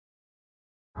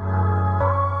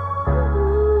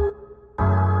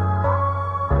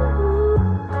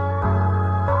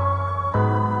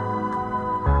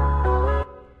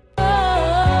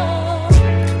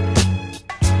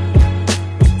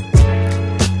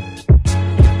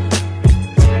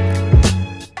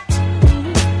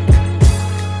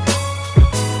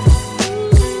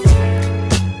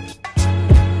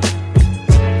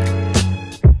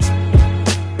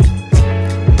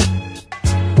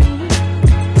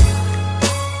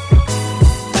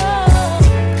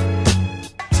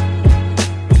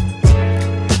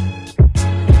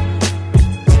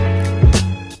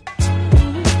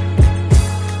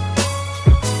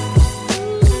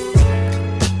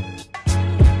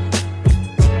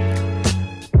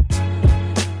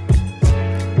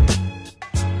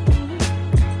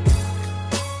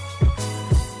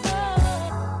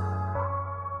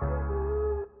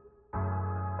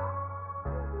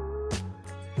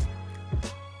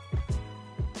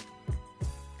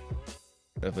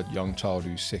of a young child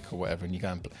who's sick or whatever, and you go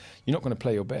and you're not going to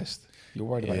play your best. You're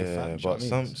worried about your family. But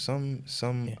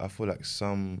some I feel like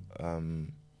some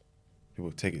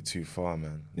people take it too far,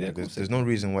 man. Yeah, like there's no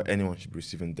reason why anyone should be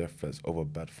receiving death threats over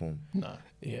bad form. No.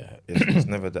 Yeah. It's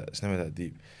never that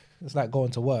deep. It's like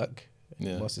going to work.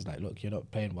 Yeah. The boss is like, look, you're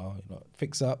not playing well. You're not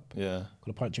fix up. Yeah.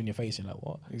 Gonna punch you in your face. You're like,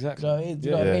 what? Exactly.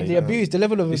 You know what I mean? The abuse, the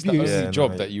level of It's abuse. the only Yeah,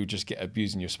 job no, that you just get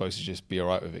abused and you're supposed to just be all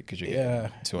right with it because you're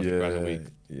getting 200 grand a week.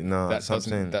 No,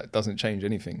 That doesn't change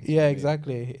anything. Yeah,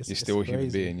 exactly. You're still a human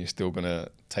crazy. being. You're still gonna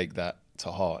take that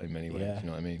to heart in many ways. Yeah. You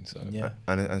know what I mean? So Yeah.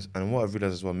 And what I've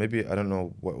realized as well, maybe I don't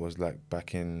know what it was like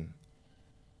back in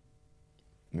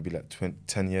maybe like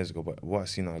 10 years ago, but what I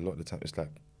see now a lot of the time, it's like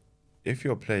if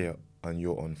you're a player and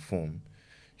you're on form,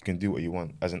 you can do what you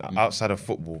want. As in outside of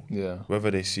football, yeah.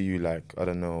 whether they see you like, I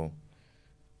don't know,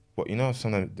 but you know,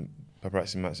 sometimes the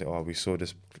paparazzi might say, oh, we saw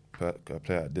this player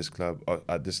at this club, or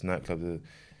at this nightclub.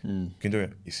 You can do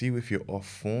it. You see, if you're off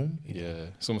form, Yeah,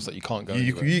 it's almost like you can't go.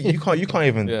 you can't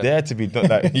even Yeah. dare to be done.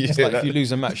 Like, It's like if you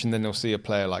lose a match and then they'll see a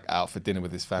player like out for dinner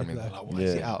with his family, and they're like, "Why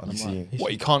is he Yeah, out?" And you I'm like, see.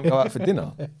 "What? He can't go out for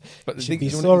dinner?" But the Should thing, be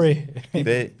do you know what it sorry.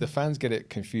 is? The fans get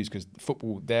it confused because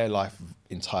football, their life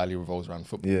entirely revolves around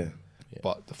football. yeah.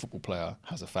 But the football player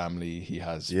has a family. He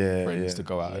has Yeah, friends yeah. to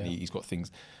go out and Yeah. he's got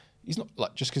things. He's not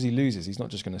like just because he loses, he's not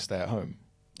just going to stay at home.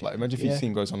 Like imagine if your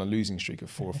team goes on a losing streak of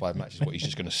 4 or 5 matches, what he's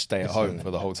just going to stay at home for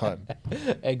the whole time.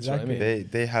 Exactly.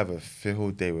 They have a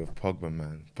field day with Pogba,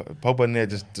 man. Pogba and there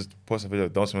just posts a video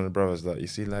of dancing with the brothers. Like you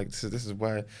see, like this is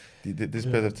why this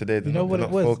players of today they're You know not, what they're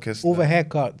it not was? focused. All the like,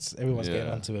 haircuts, everyone's getting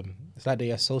Yeah. onto him. It's like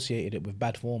they associated it with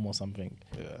bad form or something.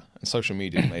 Yeah, and social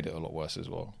media made it a lot worse as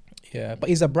well. Yeah, but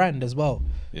he's a brand as well.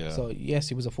 Yeah. So yes,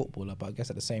 he was a footballer, but I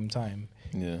guess at the same time,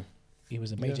 Yeah, he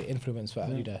was a major influence for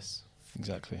Adidas.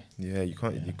 exactly. yeah, you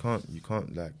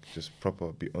can't like just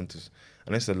proper be onto.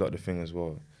 And that's a lot of the thing as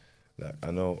well. Like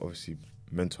I know obviously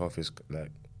mental health is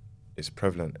like it's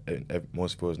prevalent in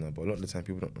most sports now, but a lot of the time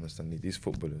people don't understand these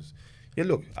footballers. Yeah,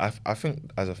 look, I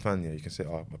think as a fan, yeah, you can say,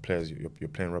 oh, my players, you're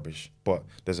playing rubbish, but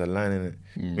there's a line in it.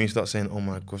 When you start saying, oh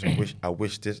my gosh, I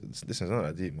wish this is not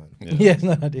that deep, man. Yeah,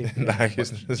 no, I do. Like, Do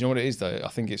you know what it is though? I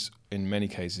think it's in many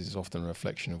cases it's often a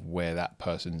reflection of where that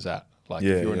person's at. Like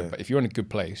Yeah, if you're in a good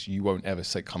place, you won't ever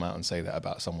come out and say that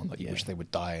about someone. Like you wish they would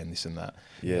die and this and that.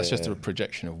 Yeah, That's just yeah. a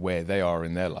projection of where they are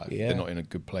in their life. Yeah. They're not in a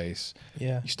good place.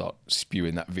 Yeah. You start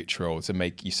spewing that vitriol to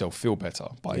make yourself feel better,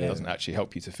 but it Yeah. doesn't actually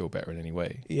help you to feel better in any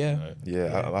way. Yeah. You know?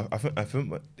 Yeah, I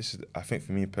think this is. I think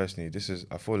for me personally,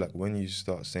 I feel like when you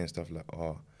start saying stuff like,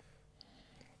 "Oh,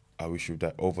 I wish you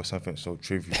that over something so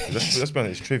trivial." Let's be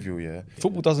honest, it's trivial, yeah.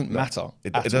 Football doesn't matter.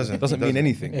 It at all. doesn't. It doesn't It mean doesn't.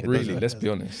 anything, It really. doesn't. Let's be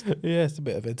honest. Yeah, it's a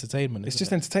bit of entertainment. It's isn't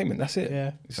just it? entertainment. That's it.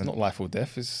 Yeah. It's not life or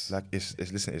death. It's Like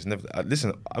it's never.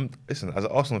 Listen, as an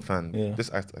Arsenal fan. Yeah.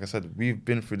 Like I said, we've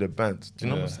been through the band. Do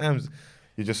you know how Yeah. many times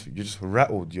you just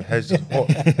rattled, your head's just hot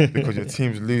because your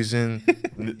team's losing.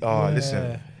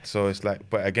 Listen. So it's like,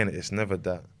 but again, it's never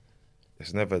that.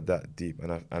 It's never that deep,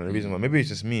 and the reason why maybe it's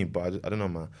just me, but I don't know,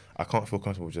 man. I can't feel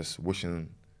comfortable just wishing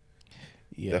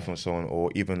Yeah. death on someone,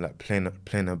 or even like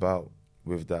playing about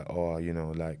with that, or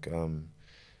like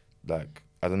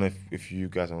I don't know if you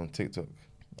guys are on TikTok.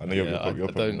 I know yeah, you're I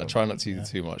probably I not. try not to use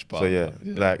it too much, but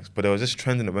So but there was this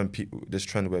trend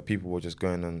where people were just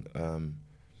going on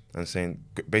and saying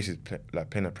basically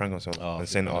playing a prank on someone and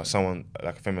saying someone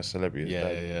like a famous celebrity. is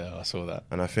dead. yeah, I saw that.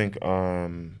 And I think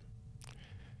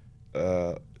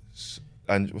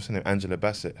and what's her name, Angela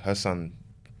Bassett, her son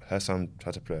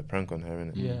tried to play a prank on her,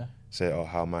 innit? Yeah. Say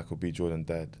how Michael B. Jordan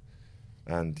died,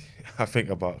 and I think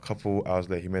about a couple hours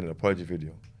later he made an apology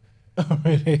video.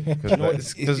 Really?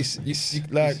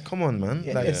 Because come on, man.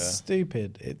 Yeah, Like, it's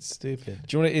stupid. It's stupid.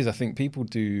 Do you know what it is? I think people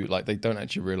do they don't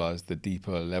actually realise the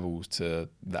deeper levels to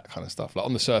that kind of stuff. Like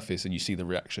on the surface, and you see the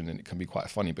reaction, and it can be quite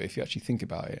funny. But if you actually think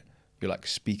about it, you're like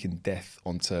speaking death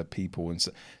onto people, and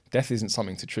death isn't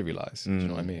something to trivialise. Do you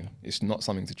know what I mean? It's not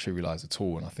something to trivialise at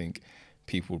all. And I think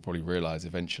people will probably realise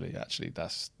eventually, actually,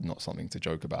 that's not something to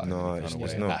joke about. No, in any kind it's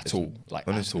of way not. at all. Like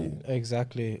honestly, at all.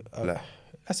 Exactly. Like-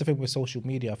 That's the thing with social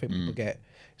media. I think people get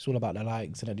it's all about the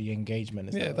likes and the engagement.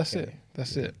 It's Yeah, like, that's okay, it.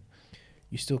 That's it.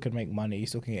 You still can make money. You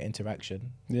still can get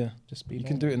interaction. Yeah, Just be. you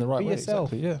can do it in the right be way.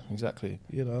 yourself. Exactly. Yeah, exactly.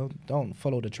 You know, don't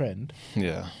follow the trend.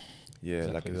 Yeah. yeah,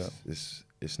 Exactly like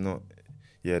it's not.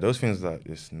 Yeah, those things like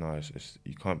it's nice. It's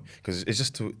you can't because it's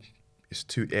just it's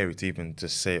too airy to even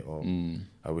just say it. Or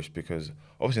I wish, because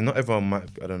obviously not everyone might.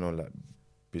 I don't know, like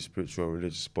be spiritual or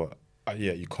religious, but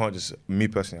yeah, you can't just. Me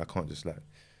personally, I can't just like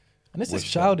And this is wish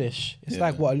that- childish. It's Yeah.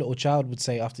 like what a little child would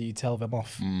say after you tell them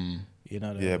off. Mm. You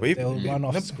know, Yeah, but they'll even- run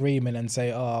off no- screaming and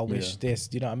say, "Oh, I wish Yeah. this."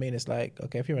 Do you know what I mean? It's like,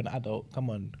 okay, if you're an adult, come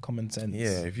on, common sense.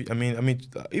 Yeah, if you, I mean,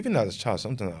 even as a child,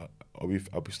 sometimes I'll be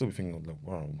still be thinking like,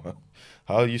 wow,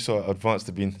 how are you so advanced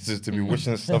to be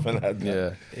wishing stuff and like that?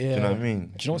 Yeah. Do you know what I mean?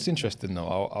 Do you know what's interesting though?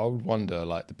 I would wonder,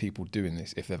 like, the people doing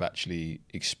this, if they've actually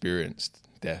experienced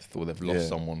death or they've lost Yeah.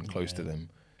 someone close to them.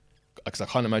 Because I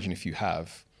can't imagine if you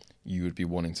have, you would be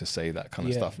wanting to say that kind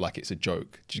of Yeah. stuff like it's a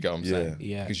joke. Do you get what I'm Yeah. saying?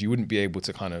 Yeah. Because you wouldn't be able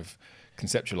to kind of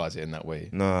conceptualize it in that way.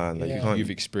 Nah, like Yeah. you can't. You've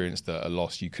experienced a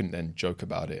loss, you couldn't then joke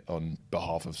about it on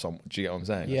behalf of someone. Do you get what I'm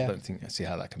saying? Yeah. I see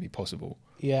how that can be possible.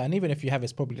 Yeah, and even if you have,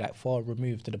 it's probably like far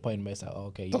removed to the point where it's like, oh,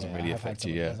 okay, Doesn't yeah, really I've had affect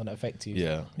you, something, yeah. it doesn't affect you.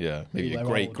 Yeah, yeah. Maybe People your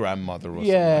are great old. grandmother or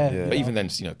Yeah, something. yeah. But even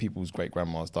then, people's great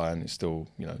grandmas die and it's still,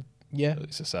 Yeah,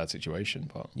 it's a sad situation.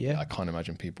 But Yeah. I can't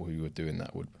imagine people who were doing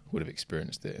that would have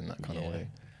experienced it in that kind of Yeah. way.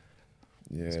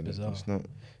 Yeah, It's bizarre. it's not.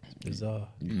 it's bizarre.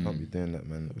 You can't be doing that,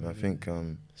 man. And I think,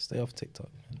 Stay off TikTok.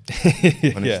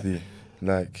 honestly,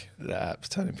 like, The app's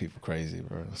turning people crazy,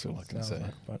 bro. That's all I can Sounds say.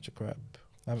 like a bunch of crap.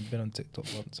 I haven't been on TikTok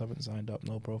once. I haven't signed up.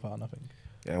 No profile. Nothing.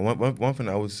 yeah. One thing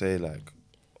I would say, like,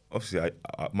 obviously,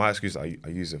 my excuse, I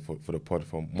use it for the pod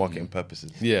for marketing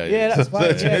purposes. Yeah, Yeah, that's fine. Yeah,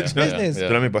 it's yeah, business. Do you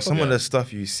know what I mean? But some of Yeah. the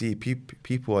stuff you see,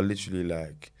 people are literally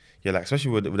like, yeah, like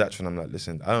especially with that trend, I'm like,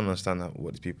 listen, I don't understand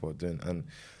what these people are doing. And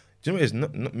do you know what? It's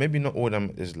not maybe not all of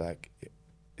them is like,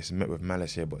 it's met with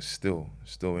malice here, but still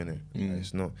in it. Mm.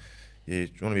 It's not. Yeah, you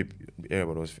want to be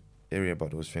area about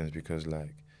those things because,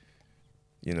 like,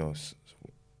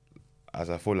 as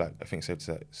I feel like I think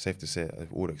safe to say,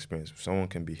 I've all experienced. Someone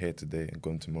can be here today and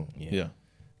gone tomorrow. Yeah.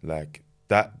 Like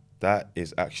that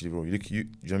is actually real. You know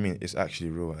what I mean? It's actually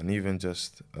real. And even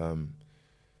just of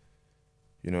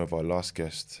our last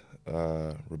guest,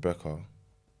 Rebecca,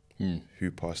 Mm. who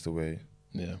passed away.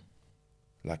 Yeah.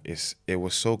 Like it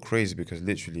was so crazy because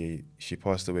literally she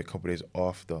passed away a couple of days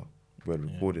after we had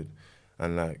recorded,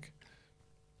 and like,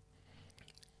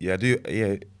 yeah, I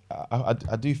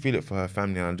do feel it for her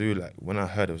family, and I do, like, when I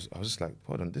heard it, I was just like,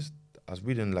 hold on, this. I was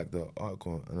reading like the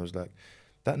article, and I was like,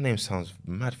 that name sounds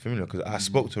mad familiar because I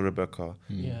spoke to Rebecca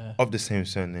Yeah. of the same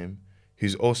surname,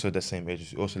 who's also the same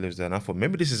age, who also lives there, and I thought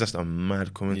maybe this is just a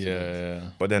mad coincidence. Yeah.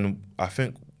 But then I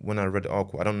think when I read the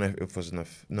article, I don't know if it was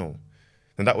enough. No,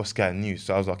 then that was Sky News.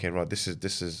 So I was like, okay, right, this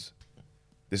is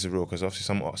real because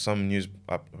obviously some news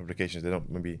publications, they don't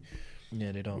maybe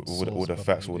Yeah, they don't. all the source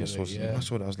facts, all properly, the do they? sources. Yeah. And I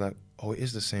saw that, I was like, oh, it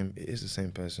is the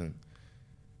same person.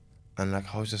 And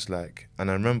like I was just like, and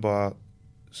I remember,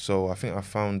 so I think I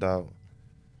found out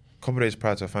a couple of days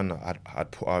prior to I found out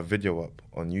I'd put our video up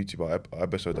on YouTube, our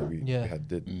episode that we had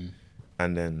did. Mm.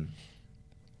 And then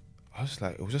I was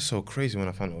like, it was just so crazy when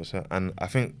I found out it was her. And I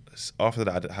think after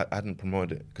that, I hadn't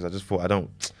promoted it because I just thought, I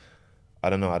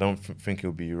don't know, I don't think it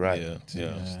would be right Yeah, to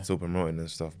yeah. still promoting and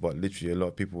stuff. But literally, a lot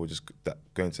of people were just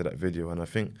going to that video. And I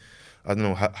think, I don't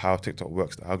know how TikTok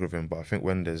works, the algorithm, but I think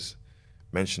when there's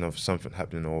mention of something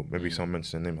happening or maybe someone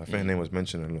mentioned a name, I think her name was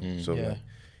mentioned a lot. So Yeah. like,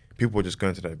 people were just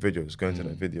going to that video,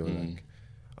 like,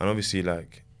 and obviously,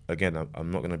 like, again, I'm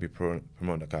not going to be promoting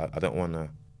that. I don't want to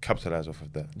capitalize off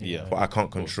of that. Yeah. But I can't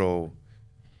Of course. control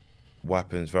what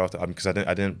happens very often because I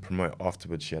didn't promote it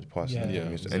afterwards. She had passed. Yeah. You know what I Yeah.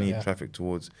 mean? So any Yeah. traffic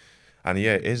towards, and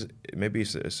yeah, maybe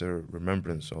it's a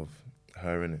remembrance of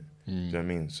her in it. Do you know what I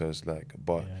mean? So it's like,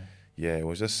 but yeah, it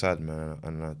was just sad, man,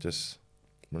 and I just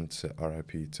wanted to say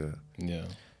R.I.P. to Yeah.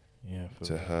 Yeah. for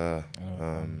to real. her. I know,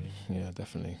 family. Yeah,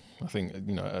 definitely. I think,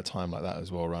 at a time like that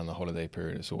as well, around the holiday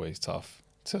period, it's always tough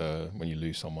when you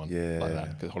lose someone like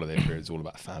that, because holiday period is all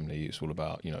about family. It's all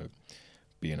about,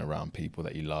 being around people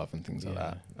that you love and things like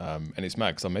that. And it's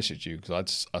mad because I messaged you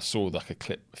because I saw like a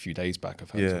clip a few days back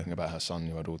of her talking about her son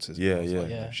who had autism. Yeah, I was yeah. like,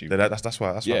 Yeah. She, That's why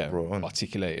I brought it on.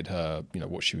 articulated her,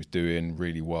 what she was doing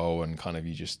really well, and kind of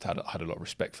you just had a lot of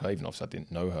respect for her, even if I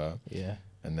didn't know her. Yeah.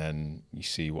 And then you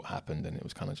see what happened, and it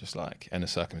was kind of just like, and the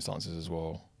circumstances as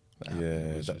well. that happened.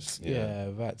 Yeah, It was that's- just- Yeah.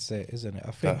 That's it, isn't it?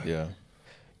 I think yeah.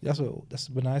 that's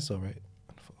when I saw it.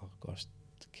 I thought, oh gosh,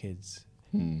 the kids.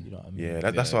 Mm. You know what I mean?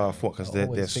 Yeah, that's why I thought because I they're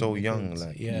always so think the young, kids,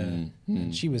 like yeah. Mm,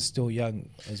 And mm. she was still young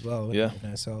as well. Yeah. In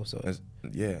herself, so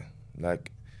yeah,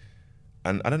 like,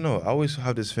 and I don't know. I always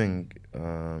have this thing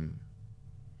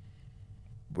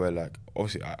where, like,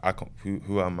 obviously, I can't.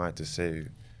 Who am I to say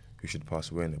who should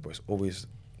pass away in it? But it's always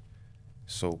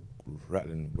so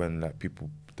rattling when like people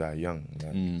die young,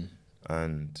 like, Mm.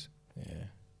 and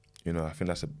yeah. I think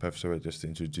that's a perfect way just to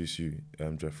introduce you,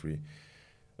 Jeffrey,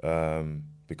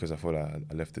 because I feel like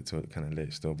I left it till kind of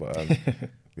late still. But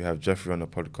we have Jeffrey on the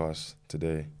podcast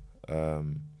today.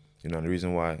 And the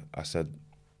reason why I said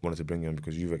wanted to bring you on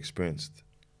because you've experienced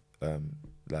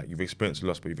like you've experienced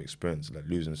loss, but you've experienced like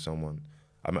losing someone.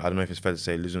 I mean, I don't know if it's fair to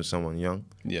say losing someone young.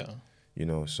 Yeah. You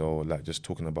know, so like just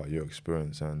talking about your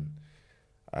experience and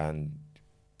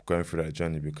going through that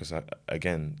journey, because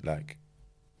again, like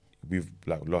we've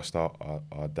like lost our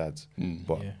dads,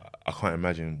 but Yeah. I can't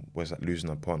imagine what's like losing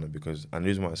a partner, because, and the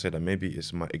reason why I say that, maybe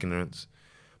it's my ignorance,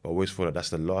 but I always feel like that's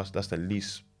the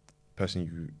least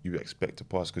person you expect to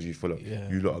pass, because you feel like Yeah.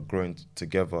 you lot are growing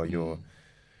together.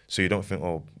 So you don't think,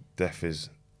 oh, death is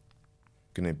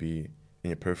gonna be in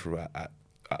your peripheral at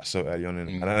so early on.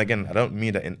 And again, I don't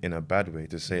mean that in a bad way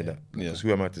to say that, because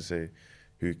who am I to say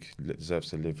who deserves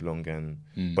to live long?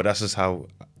 And but that's just how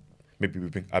maybe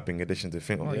I've been conditioned to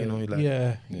think. Oh, you know, like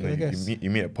Yeah. you know, I guess. you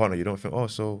meet a partner, you don't think, oh,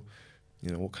 so you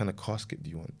know, what kind of casket do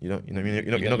you want? You don't, you know, what I mean,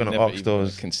 you're not gonna never ask even gonna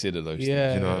those. consider those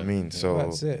Yeah. things. You know what I mean? So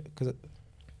That's it. Because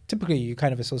typically you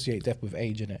kind of associate death with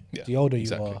age, innit? Yeah, The older you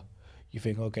exactly. are, you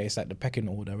think, okay, it's like the pecking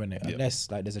order, innit? Yeah. Unless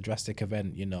like there's a drastic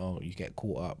event, you know, you get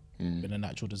caught up in a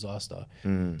natural disaster.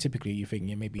 Mm. Typically, you think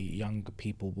maybe young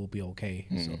people will be okay.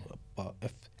 So, but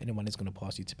if anyone is going to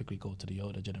pass, you typically go to the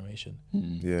older generation,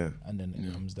 yeah. and then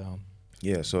it comes down.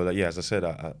 Yeah, so like, yeah, as I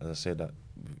said that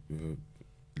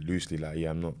loosely, like,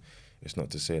 yeah, I'm not. It's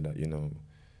not to say that, you know,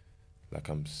 like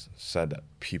I'm sad that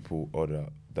people or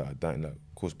that are dying, like,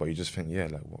 of course, but you just think, yeah,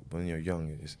 like when you're young,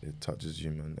 it touches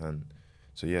you, man. And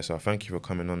so yeah, so I thank you for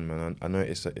coming on, man. I know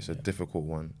it's a difficult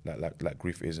one, like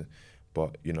grief is,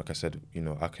 but you know, like I said, you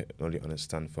know, I can only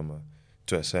understand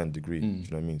to a certain degree. Do you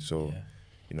know what I mean? So,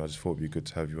 you know, I just thought it'd be good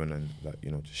to have you on and like, you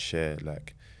know, just share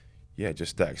like, yeah,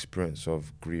 just that experience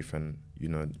of grief and, you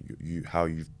know, you how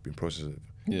you've been processing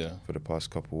it Yeah. for the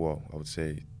past couple, well, I would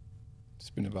say It's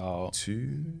been about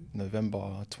 2.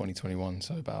 November 2021,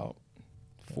 so about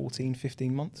 14,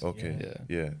 15 months. Okay. Yeah.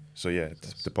 Yeah. So yeah,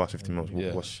 the past 15 months.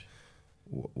 Yeah.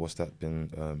 What's that been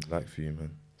like for you,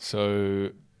 man? So,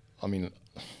 I mean,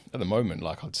 at the moment,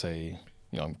 like I'd say,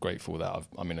 you know, I'm grateful that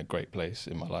I'm in a great place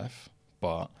in my life,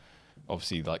 but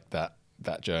obviously, like that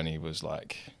journey was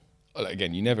like,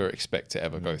 again, you never expect to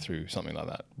ever go through something like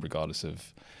that, regardless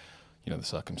of, you know, the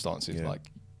circumstances. Yeah. Like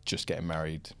just getting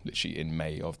married, literally in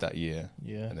May of that year,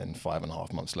 and then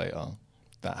 5.5 months later,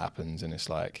 that happens, and it's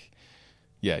like,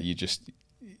 yeah, you just.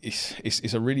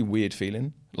 It's a really weird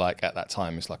feeling. Like at that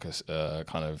time, it's like a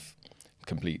kind of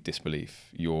complete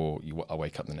disbelief. I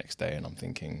wake up the next day and I'm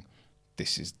thinking,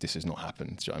 this has not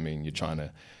happened. Do you know what I mean? You're trying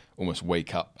to almost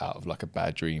wake up out of like a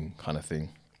bad dream kind of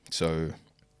thing. So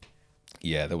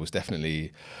yeah, there was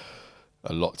definitely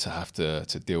a lot to have to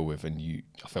deal with, and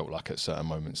I felt like at certain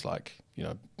moments, like, you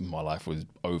know, my life was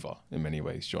over in many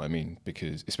ways. Do you know what I mean?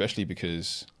 Especially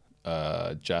because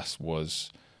Jas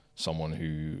was someone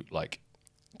who like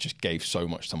just gave so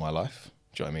much to my life.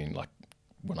 Do you know what I mean? Like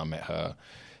when I met her,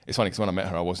 it's funny because when I met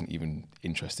her, I wasn't even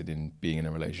interested in being in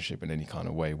a relationship in any kind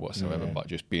of way whatsoever, but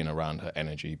just being around her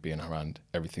energy, being around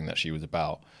everything that she was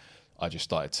about, I just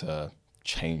started to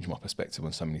change my perspective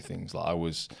on so many things. Like I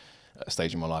was at a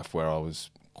stage in my life where I was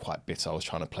quite bitter. I was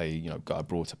trying to play, you know, go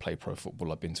abroad to play pro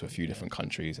football. I'd been to a few different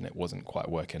countries and it wasn't quite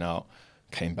working out.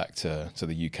 Came back to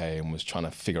the UK and was trying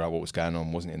to figure out what was going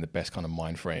on, wasn't in the best kind of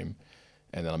mind frame.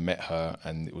 And then I met her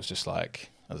and it was just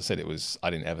like, as I said, I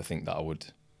didn't ever think that I would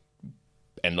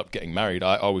end up getting married.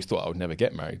 I always thought I would never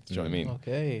get married. Do you know what I mean?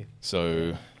 Okay.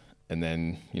 So, and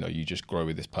then, you know, you just grow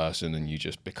with this person and you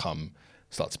just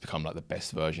start to become like the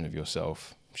best version of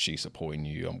yourself. She's supporting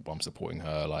you, I'm supporting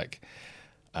her, like,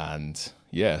 and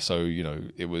yeah, so, you know,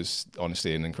 it was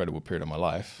honestly an incredible period of my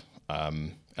life.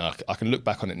 And I can look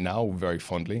back on it now very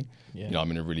fondly. Yeah. You know,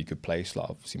 I'm in a really good place. Like,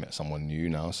 I've obviously met someone new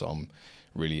now, so I'm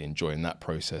really enjoying that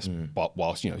process. But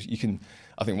whilst, you know,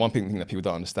 I think one thing that people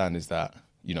don't understand is that,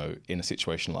 you know, in a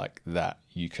situation like that,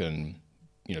 you can,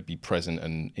 you know, be present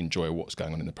and enjoy what's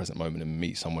going on in the present moment and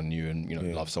meet someone new and, you know,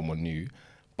 love someone new.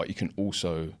 But you can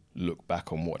also look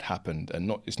back on what happened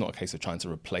and it's not a case of trying to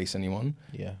replace anyone.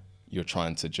 Yeah. You're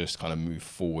trying to just kind of move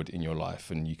forward in your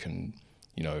life, and you can,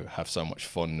 you know, have so much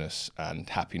fondness and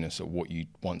happiness at what you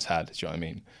once had. Do you know what I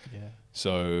mean? Yeah.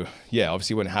 So yeah,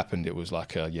 obviously when it happened, it was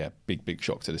like a big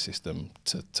shock to the system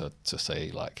to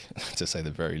say like to say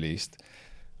the very least.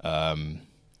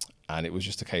 And it was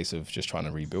just a case of just trying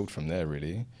to rebuild from there,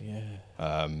 really.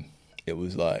 Yeah. It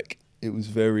was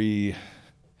very,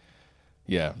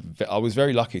 I was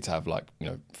very lucky to have like, you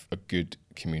know, a good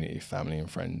community of family and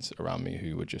friends around me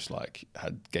who were just like,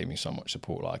 gave me so much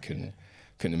support. Like I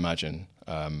couldn't imagine,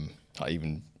 like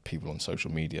even people on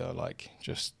social media, like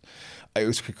just, it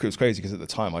was crazy because at the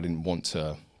time I didn't want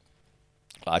to,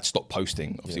 I'd stopped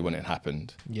posting obviously when it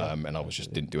happened, and I was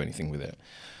just didn't do anything with it.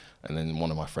 And then one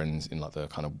of my friends in like the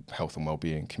kind of health and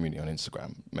well-being community on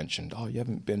Instagram mentioned, "Oh, you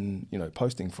haven't been,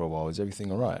 posting for a while. Is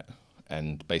everything all right?"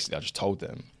 And basically, I just told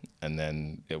them, and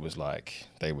then it was like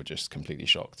they were just completely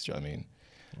shocked. Do you know what I mean?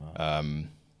 Wow.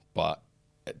 But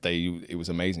it was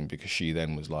amazing because she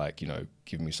then was like,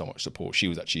 giving me so much support.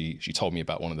 She told me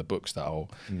about one of the books that I'll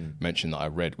mention that I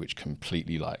read, which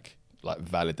completely like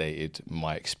validated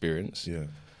my experience. Yeah.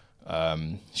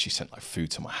 She sent like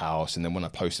food to my house, and then when I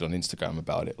posted on Instagram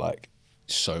about it, like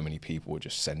so many people were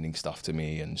just sending stuff to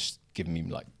me and just giving me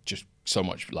like just so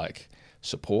much like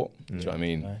support. Do you know what I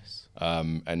mean? Nice.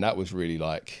 And that was really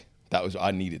like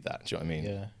I needed that. Do you know what I mean?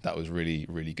 Yeah. That was really,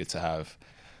 really good to have.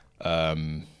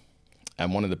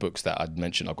 And one of the books that I'd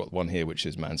mentioned, I've got one here, which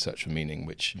is Man's Search for Meaning,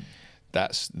 which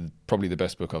that's probably the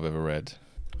best book I've ever read.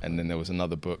 And then there was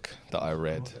another book that I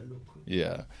read.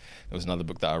 Yeah. There was another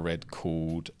book that I read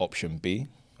called Option B.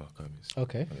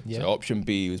 Okay. Yeah. So Option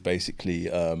B was basically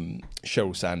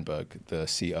Sheryl Sandberg, the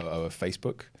COO of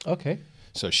Facebook. Okay.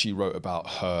 So she wrote about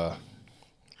her.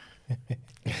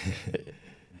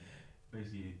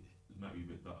 Basically, it might be a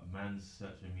bit, but Man's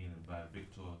Search for Meaning by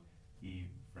Viktor E.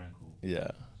 Frankl.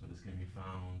 Yeah. So this can be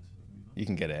found. You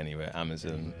can get it anywhere.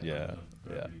 Amazon. Anywhere, Yeah.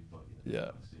 verbally, but Yeah.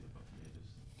 I see it, but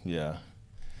Yeah.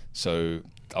 So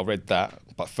I read that,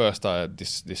 but first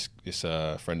this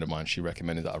friend of mine, she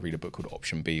recommended that I read a book called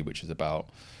Option B, which is about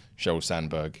Sheryl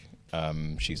Sandberg.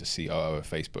 She's a COO of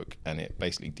Facebook, and it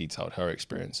basically detailed her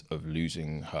experience of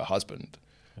losing her husband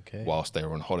whilst they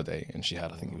were on holiday, and she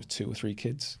had, I think it was 2 or 3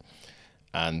 kids,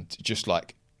 and just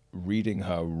like reading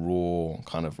her raw,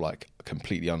 kind of like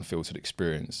completely unfiltered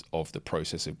experience of the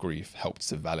process of grief helped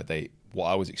to validate what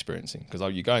I was experiencing, because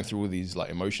you're going through all these like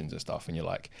emotions and stuff, and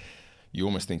you're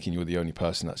almost thinking you're the only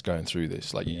person that's going through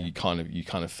this. Like you kind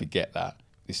of forget that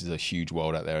this is a huge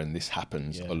world out there and this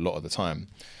happens a lot of the time.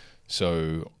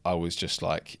 So I was just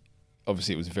like,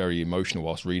 obviously it was very emotional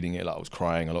whilst reading it. Like I was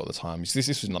crying a lot of the time. This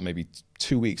was like maybe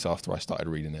 2 weeks after I started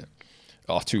reading it.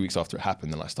 2 weeks after it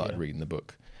happened, then I started reading the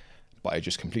book. But it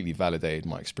just completely validated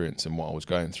my experience and what I was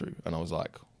going through. And I was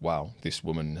like, wow, this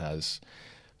woman has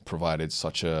provided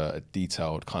such a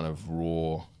detailed kind of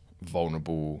raw,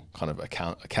 vulnerable kind of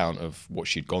account of what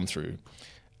she'd gone through,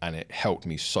 and it helped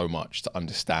me so much to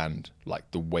understand like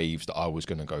the waves that I was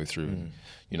going to go through.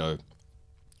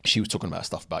 She was talking about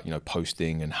stuff about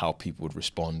posting and how people would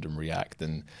respond and react,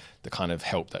 and the kind of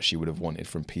help that she would have wanted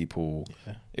from people.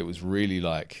 It was really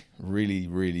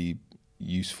really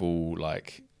useful.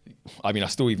 Like, I mean, I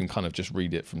still even kind of just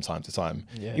read it from time to time,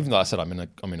 even though I said I'm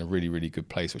in a really, really good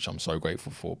place, which I'm so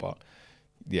grateful for. But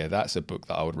yeah, that's a book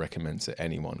that I would recommend to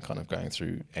anyone kind of going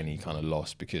through any kind of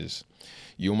loss, because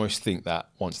you almost think that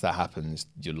once that happens,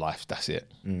 that's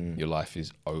it. Your life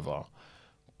is over.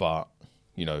 But,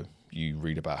 you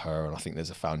read about her, and I think there's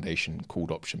a foundation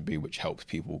called Option B, which helps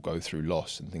people go through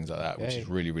loss and things like that, which is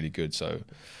really, really good. So,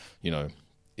 and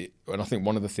I think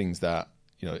one of the things that,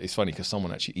 it's funny because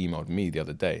someone actually emailed me the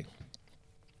other day,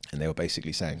 and they were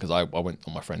basically saying, because I went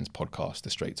on my friend's podcast, the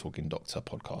Straight Talking Doctor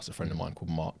podcast, a friend of mine called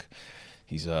Mark.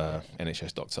 He's a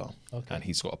NHS doctor, and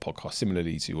he's got a podcast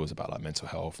similarly to yours about like mental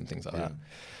health and things like that.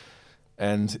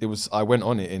 And I went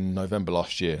on it in November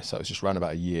last year, so it was just around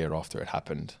about a year after it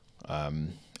happened.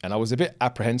 And I was a bit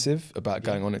apprehensive about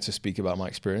going on it to speak about my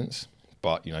experience,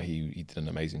 but he did an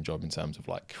amazing job in terms of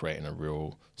like creating a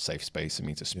real safe space for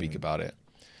me to speak about it.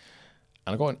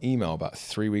 And I got an email about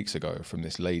 3 weeks ago from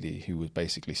this lady who was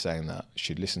basically saying that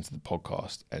she'd listened to the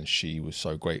podcast and she was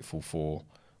so grateful for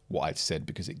what I'd said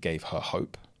because it gave her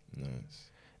hope. Nice.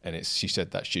 And she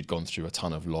said that she'd gone through a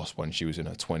ton of loss when she was in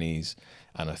her 20s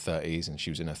and her 30s, and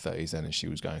she was in her 30s then, and she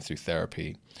was going through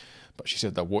therapy. But she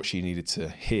said that what she needed to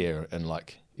hear and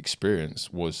like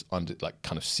experience was under like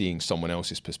kind of seeing someone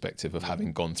else's perspective of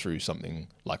having gone through something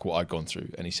like what I'd gone through.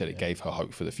 And he said it gave her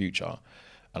hope for the future.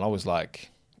 And I was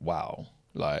like, wow,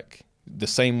 like the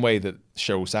same way that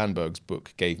Sheryl Sandberg's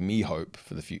book gave me hope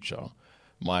for the future,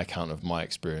 my account of my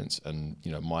experience and,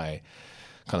 my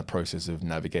kind of process of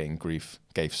navigating grief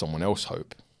gave someone else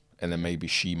hope. And then maybe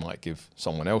she might give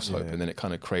someone else hope. And then it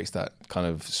kind of creates that kind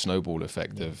of snowball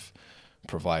effect of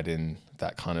providing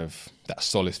that kind of that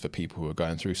solace for people who are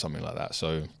going through something like that.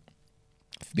 So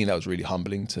for me, that was really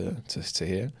humbling to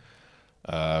hear.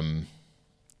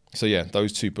 So yeah,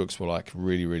 those 2 books were like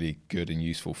really, really good and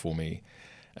useful for me.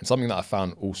 And something that I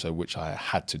found also, which I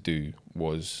had to do,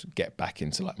 was get back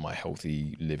into like my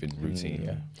healthy living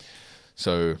routine.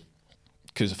 So,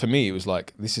 because for me, it was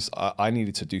like, I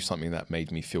needed to do something that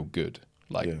made me feel good.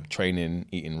 Like training,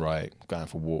 eating right, going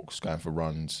for walks, going for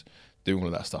runs, doing all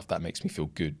of that stuff that makes me feel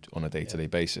good on a day-to-day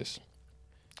basis.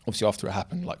 obviously after it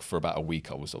happened, like for about a week,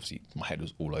 my head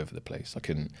was all over the place. I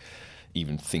couldn't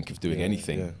even think of doing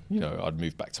anything. yeah. You know, I'd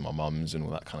moved back to my mum's and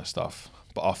all that kind of stuff.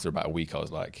 But after about a week, I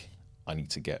was like, I need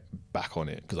to get back on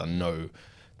it because I know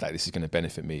that this is going to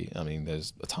benefit me. I mean,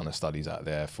 there's a ton of studies out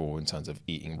there in terms of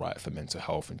eating right for mental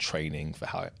health and training for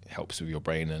how it helps with your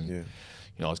brain. And, you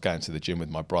know, I was going to the gym with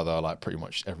my brother like pretty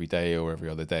much every day or every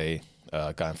other day,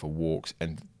 going for walks.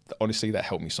 And honestly, that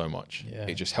helped me so much. Yeah.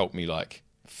 It just helped me like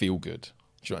feel good.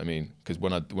 Do you know what I mean? Because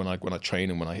when I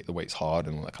train and when I hit the weights hard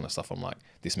and all that kind of stuff, I'm like,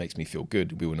 this makes me feel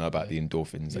good. We all know about the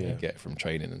endorphins that you get from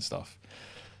training and stuff.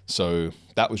 So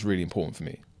that was really important for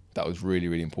me. That was really,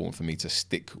 really important for me to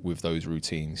stick with those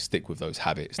routines, stick with those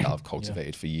habits that I've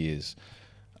cultivated for years,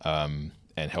 and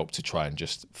help to try and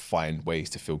just find ways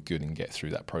to feel good and get through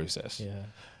that process. Yeah.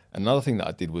 Another thing that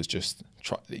I did was just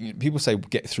try. People say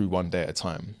get through one day at a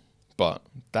time, but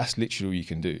that's literally all you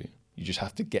can do. You just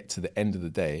have to get to the end of the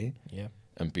day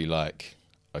and be like,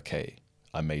 okay,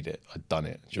 I made it. I've done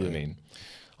it. Do you know what I mean?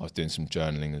 I was doing some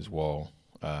journaling as well.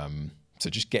 So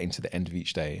just getting to the end of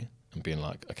each day and being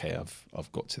like, okay,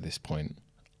 I've got to this point.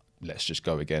 Let's just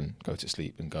go again, go to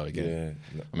sleep and go again.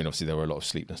 Yeah. I mean, obviously there were a lot of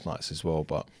sleepless nights as well,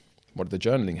 but the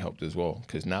journaling helped as well.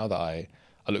 Because now that I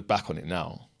look back on it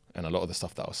now, and a lot of the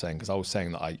stuff that I was saying, because I was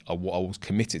saying that I was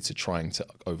committed to trying to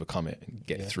overcome it and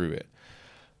get through it.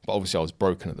 But obviously I was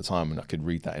broken at the time and I could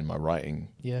read that in my writing.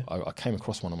 Yeah. I came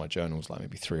across one of my journals like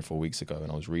maybe 3 or 4 weeks ago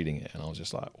and I was reading it and I was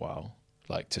just like, wow.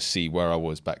 Like to see where I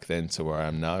was back then to where I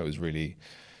am now, it was really,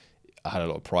 I had a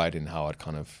lot of pride in how I'd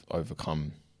kind of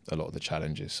overcome a lot of the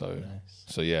challenges.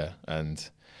 So yeah. And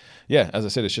yeah, as I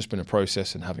said, it's just been a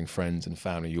process, and having friends and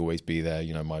family, you always be there.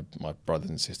 You know, my brothers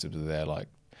and sisters were there. Like,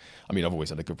 I mean, I've always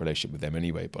had a good relationship with them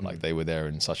anyway, but like they were there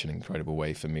in such an incredible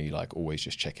way for me, like always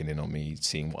just checking in on me,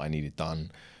 seeing what I needed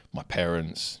done. My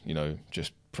parents, you know,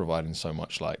 just providing so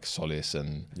much like solace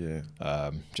and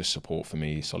just support for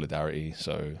me, solidarity.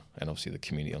 So, and obviously the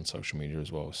community on social media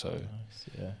as well. So,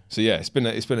 so yeah, it's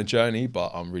been a journey,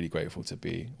 but I'm really grateful to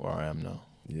be where I am now.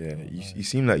 Yeah, you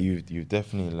seem like you've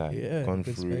definitely like gone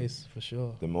through space, for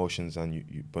sure. the emotions, and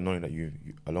you but knowing that you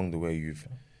along the way you've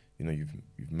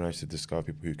managed to discover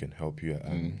people who can help you,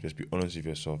 and just be honest with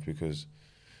yourself, because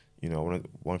you know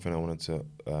one thing I wanted to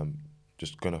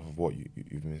just going off of what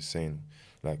you've been saying,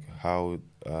 like how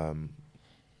did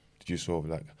you sort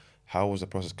of like, how was the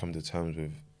process come to terms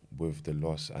with the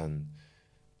loss, and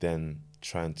then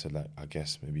trying to like, I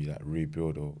guess maybe like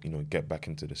rebuild or, you know, get back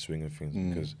into the swing of things,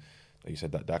 because like you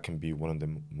said, that can be one of the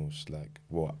most like,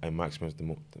 well, in my experience,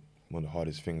 one of the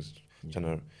hardest things,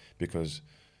 because,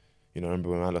 you know, I remember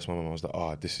when I lost my mum, I was like,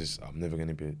 my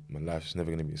life's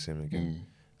never gonna be the same again.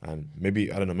 And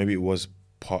maybe, I don't know, maybe it was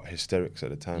part hysterics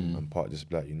at the time and part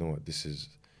just like, you know what,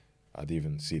 I didn't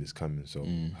even see this coming, so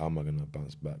how am I gonna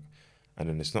bounce back? And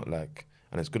then it's not like,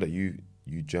 and it's good that you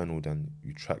journaled and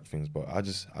you tracked things, but I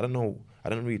don't know, I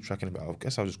didn't really track anything. I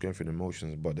guess I was just going through the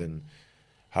emotions, but then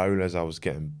how I realized I would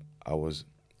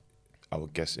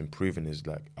guess improving is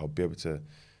like, I'll be able to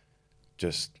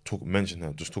just talk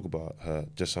about her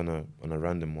just on a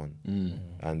random one,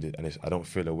 and I don't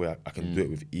feel a way. I can do it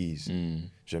with ease. Do you know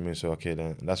what I mean? So okay,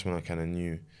 then that's when I kind of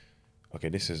knew, okay,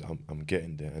 I'm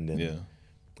getting there, and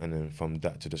then from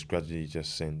that to just gradually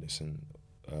just saying, listen,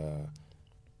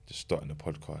 just starting a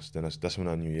podcast. Then that's when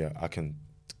I knew, I can,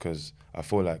 because I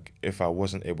feel like if I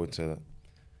wasn't able to,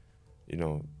 you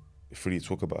know, freely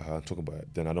talk about her and talk about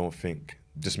it, then I don't think,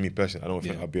 just me personally, I don't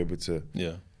think I'll be able to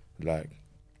like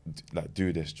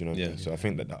do this, do you know what I mean? So I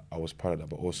think that I was proud of that,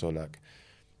 but also like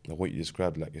what you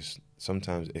described, like it's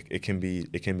sometimes it can be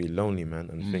lonely, man,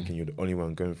 and thinking you're the only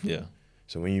one going through it.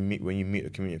 So when you meet a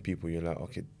community of people, you're like,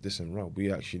 okay, listen, Rob,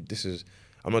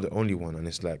 I'm not the only one, and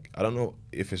it's like, I don't know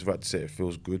if it's right to say it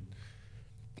feels good,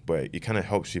 but it kind of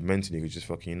helps you mentally. You just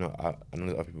fucking, you know, I know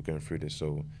there's other people going through this,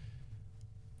 so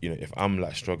you know, if I'm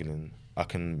like struggling, I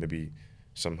can maybe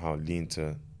somehow lean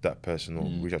to that person or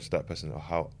reach out to that person, or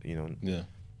how, you know,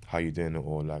 how you doing,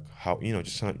 or like how, you know,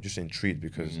 just intrigued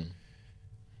because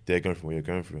they're going through what you're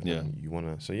going through, and you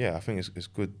wanna. So I think it's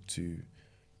good to,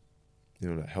 you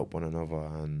know, like help one another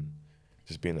and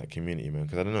just be in that community, man.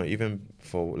 Because I don't know, even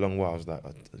for a long while I was like,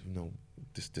 you know,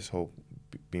 this whole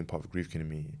being part of the grief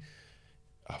community,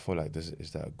 I feel like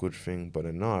is that a good thing? But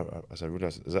then now, as I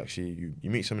realized, there's actually you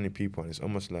meet so many people, and it's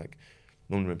almost like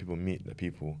normally when people meet the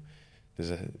people,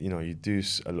 there's you do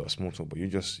a lot of small talk, but you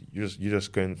just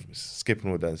going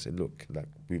skipping all that and say, look, like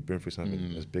we've been through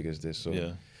something as big as this,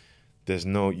 so there's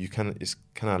no, it's kind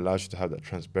of allows you to have that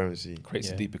transparency, creates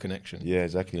a deeper connection. Yeah,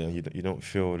 exactly. And you don't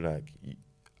feel like,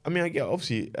 I mean, I get,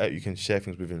 obviously you can share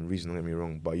things within reason, don't get me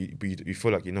wrong, but you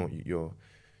feel like, you know,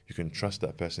 you can trust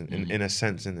that person in a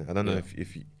sense, innit? I don't know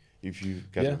if you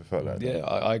guys ever felt like that. Yeah,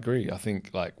 I agree. I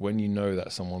think like when you know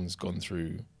that someone's gone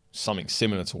through something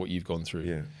similar to what you've gone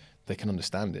through, they can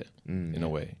understand it in a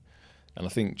way. And I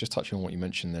think just touching on what you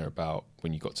mentioned there about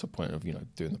when you got to a point of, you know,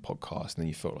 doing the podcast and then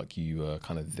you felt like you were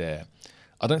kind of there.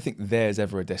 I don't think there's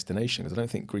ever a destination because I don't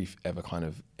think grief ever kind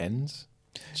of ends.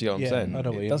 Do you know what I'm saying? I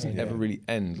know what It you doesn't mean, ever really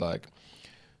end. Like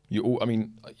you all, I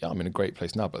mean, yeah, I'm in a great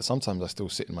place now, but sometimes I still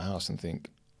sit in my house and think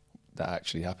that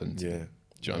actually happened. Do you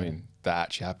know what I mean? That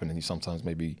actually happened. And you sometimes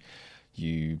maybe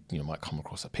you know, might come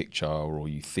across a picture or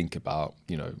you think about,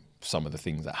 you know, some of the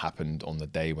things that happened on the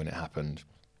day when it happened.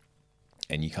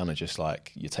 And you kind of just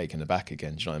like, you're taken aback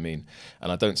again. Do you know what I mean?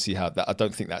 And I don't see how that, I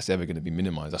don't think that's ever going to be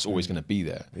minimized. That's always going to be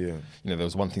there. Yeah. You know, there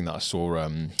was one thing that I saw,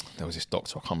 there was this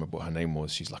doctor, I can't remember what her name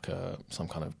was. She's like some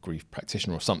kind of grief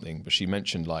practitioner or something, but she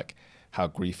mentioned like how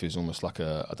grief is almost like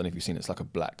I don't know if you've seen it, it's like a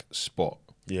black spot.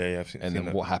 Yeah, I've seen And then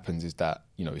that. what happens is that,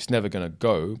 you know, it's never going to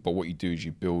go, but what you do is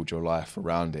you build your life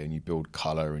around it and you build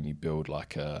color and you build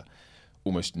like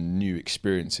almost new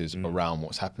experiences around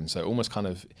what's happened. So it almost kind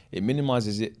of, it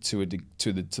minimizes it to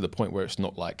the point where it's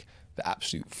not like the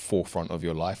absolute forefront of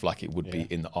your life like it would be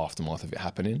in the aftermath of it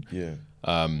happening. Yeah.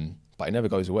 But it never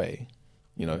goes away,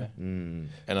 you know. Mm.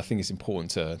 And I think it's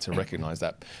important to recognize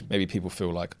that maybe people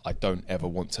feel like I don't ever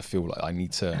want to feel like I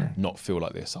need to not feel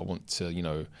like this. I want to, you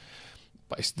know,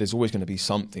 but there's always going to be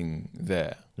something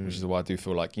there, which is why I do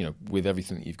feel like, you know, with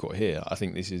everything that you've got here, I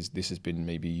think this has been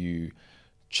maybe you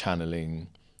channeling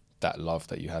that love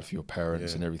that you had for your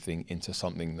parents and everything into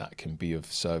something that can be of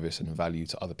service and value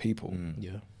to other people.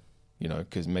 Yeah. You know,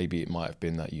 because maybe it might have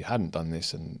been that you hadn't done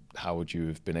this and how would you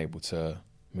have been able to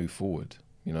move forward,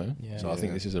 you know? Yeah. So I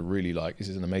think this is a really this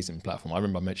is an amazing platform. I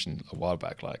remember I mentioned a while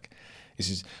back, like,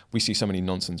 we see so many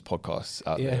nonsense podcasts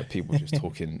out there, people just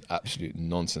talking absolute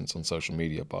nonsense on social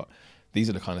media, but these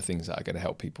are the kind of things that are going to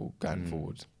help people going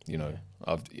forward. You know,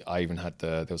 I even had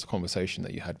there was a conversation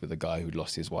that you had with a guy who'd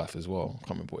lost his wife as well. I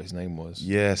can't remember what his name was.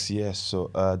 Yes.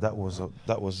 So that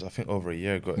was I think over a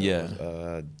year ago. Yeah. It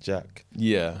was, Jack.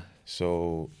 Yeah.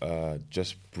 So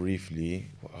just briefly,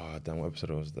 damn, what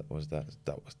episode was that?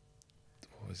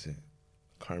 What was it?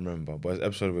 Can't remember. But it's an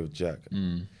episode with Jack.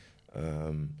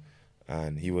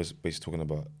 And he was basically talking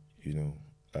about, you know,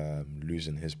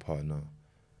 losing his partner,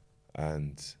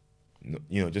 and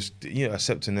you know, just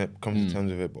accepting it, come to terms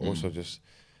with it, but also just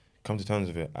come to terms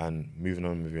with it and moving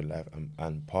on with your life.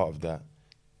 And part of that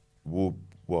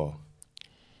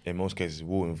in most cases,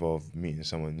 will involve meeting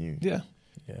someone new. Yeah.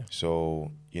 Yeah.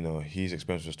 So, you know, his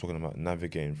experience was talking about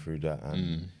navigating through that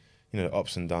and, you know, the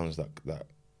ups and downs that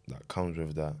comes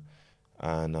with that.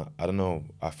 And I don't know,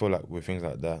 I feel like with things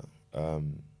like that,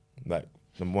 like,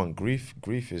 number one, grief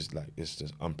is like, it's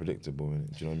just unpredictable,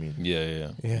 innit? Do you know what I mean?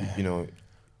 Yeah. You know,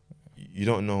 you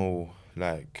don't know,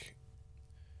 like,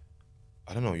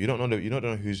 I don't know, you don't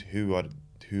know who are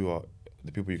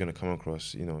the people you're gonna come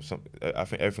across. You know, I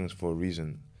think everything's for a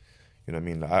reason. You know what I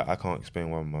mean? Like, I can't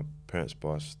explain why my parents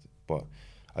passed, but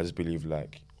I just believe,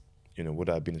 like, you know, would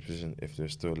I be in a position if they're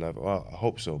still alive? Well, I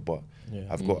hope so, but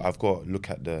I've got to look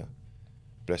at the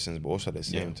blessings, but also at the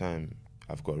same time,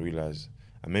 I've got to realize,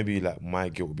 and maybe like my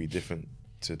guilt will be different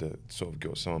to the sort of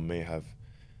guilt someone may have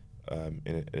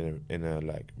in a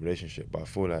like relationship. But I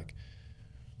feel like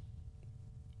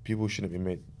people shouldn't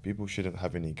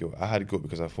have any guilt. I had guilt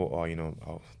because I thought, you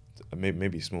know,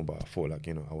 maybe it's small, but I thought, like,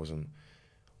 you know, I was on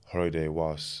holiday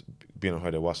whilst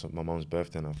my mum's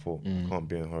birthday, and I thought, I can't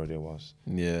be on holiday whilst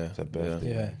it's her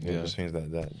birthday. Just things like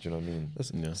that. Do you know what I mean?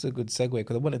 That's a good segue,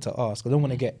 because I wanted to ask. I don't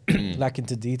want to get like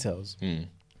into details,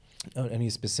 any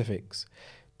specifics,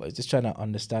 but just trying to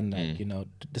understand, like, you know,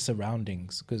 the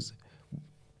surroundings. Because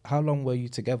how long were you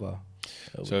together?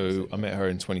 So I met her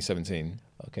in 2017.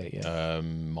 Okay, yeah.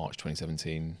 March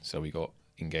 2017. So we got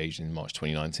engaged in March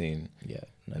 2019. Yeah.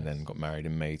 Nice. And then got married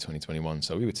in May 2021.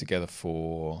 So we were together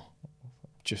for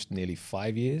just nearly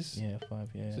 5 years. Yeah,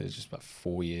 5 years. So it's just about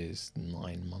 4 years,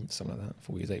 9 months, something like that.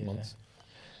 4 years, 8 months.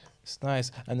 It's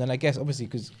nice. And then I guess, obviously,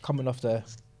 because coming off the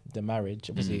marriage,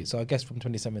 obviously, so I guess from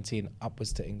 2017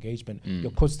 upwards to engagement,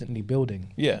 you're constantly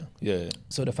building. Yeah.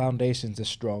 So the foundations are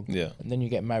strong. Yeah. And then you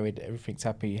get married, everything's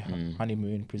happy,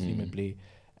 honeymoon, presumably.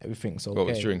 Everything's okay. Well,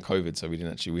 it was during COVID, so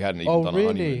we hadn't even done a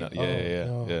honeymoon.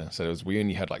 No. Yeah. So we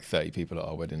only had like 30 people at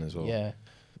our wedding as well. Yeah,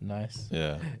 nice.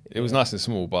 Yeah, it was nice and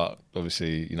small, but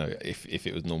obviously, you know, if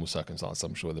it was normal circumstances,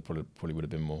 I'm sure there probably would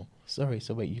have been more. Sorry,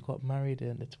 so wait, you got married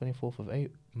on the 24th of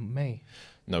May?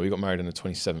 No, we got married on the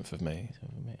 27th of May.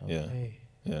 Okay.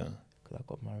 Yeah. because I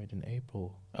got married in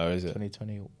April Oh, is it?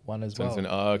 2021 as well. 2020.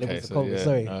 Oh, It okay. was the So, COVID. yeah.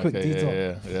 Sorry, Okay, quick yeah, detour.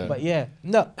 yeah. But yeah,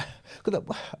 no, because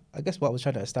I guess what I was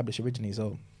trying to establish originally.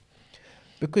 So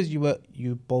because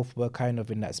you both were kind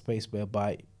of in that space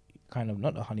whereby kind of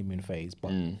not the honeymoon phase,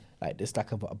 but like this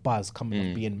lack of a buzz coming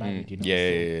off being married, you know,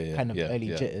 Yeah, kind of yeah, early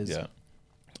yeah, jitters. Yeah.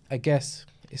 I guess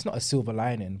it's not a silver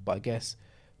lining, but I guess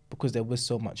because there was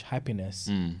so much happiness,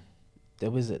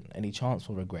 there wasn't any chance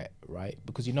for regret, right?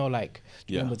 Because you know, like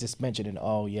Yeah. was just mentioning,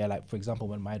 oh yeah, like for example,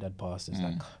 when my dad passed, it's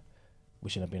like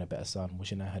wishing I'd been a better son,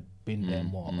 wishing I had been there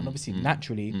more. And obviously,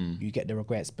 naturally, you get the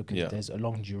regrets because Yeah. there's a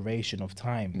long duration of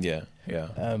time. Yeah.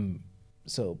 Yeah.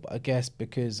 So I guess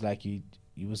because like you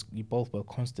both were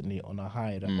constantly on a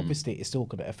high, like obviously it's still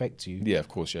gonna affect you. Yeah, of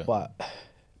course, yeah. But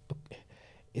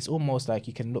it's almost like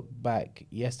you can look back.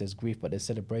 Yes, there's grief, but there's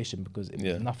celebration because it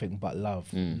was nothing but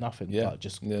love, nothing Yeah. but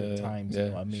just good times. Yeah, You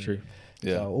know what I mean? true.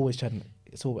 Yeah. So I always trying.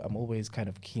 I'm always kind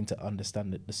of keen to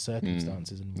understand the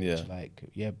circumstances in which, like,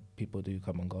 people do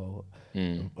come and go,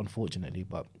 unfortunately.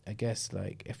 But I guess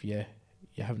like if you're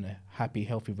having a happy,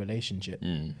 healthy relationship,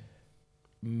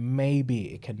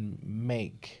 maybe it can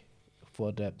make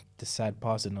for the sad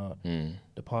passing or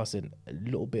the passing a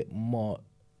little bit more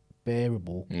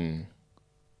bearable.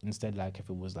 Instead, like if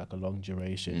it was like a long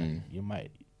duration, and you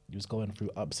was going through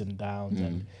ups and downs,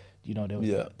 and you know there was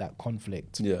that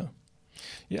conflict. Yeah.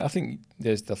 Yeah, I think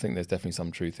there's definitely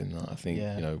some truth in that. I think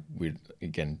you know, we're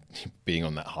again being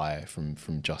on that high from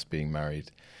just being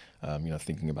married, you know,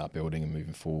 thinking about building and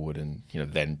moving forward, and you know,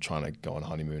 then trying to go on a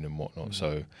honeymoon and whatnot.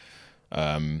 So,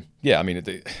 yeah, I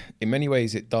mean, in many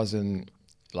ways, it doesn't.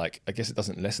 Like, I guess it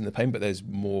doesn't lessen the pain, but there's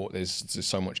just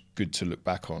so much good to look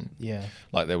back on. Yeah.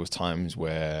 Like there was times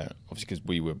where, obviously, because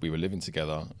we were living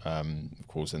together, of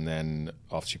course, and then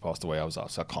after she passed away, I was like,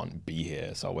 so I can't be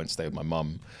here, so I went to stay with my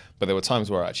mum. But there were times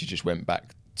where I actually just went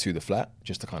back to the flat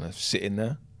just to kind of sit in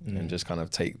there and just kind of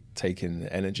take in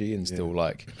the energy and still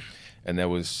like. And there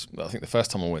was, I think the first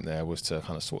time I went there was to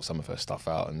kind of sort some of her stuff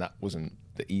out, and that wasn't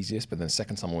the easiest. But then the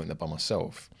second time I went there by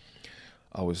myself,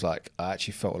 I was like, I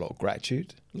actually felt a lot of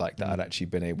gratitude, like that I'd actually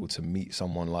been able to meet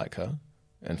someone like her,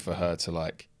 and for her to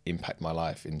like impact my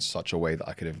life in such a way that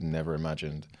I could have never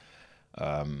imagined.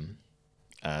 And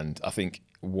I think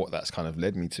what that's kind of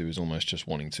led me to is almost just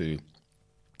wanting to,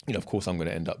 you know, of course I'm going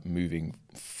to end up moving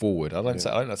forward. I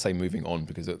don't say moving on,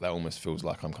 because that almost feels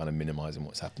like I'm kind of minimizing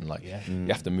what's happened. Like you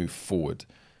have to move forward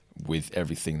with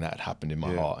everything that had happened in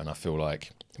my heart. And I feel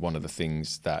like one of the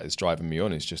things that is driving me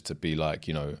on is just to be like,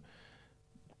 you know,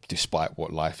 despite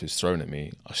what life has thrown at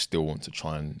me, I still want to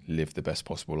try and live the best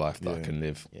possible life that I can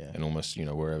live. And almost, you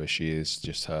know, wherever she is,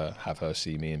 just have her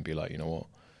see me and be like, you know what,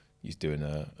 he's doing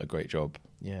a great job.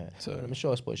 Yeah. So I'm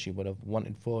sure it's what she would have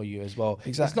wanted for you as well.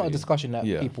 Exactly. It's not a discussion that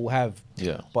people have.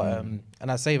 Yeah. But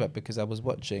and I say that because I was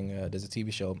watching. There's a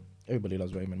TV show. Everybody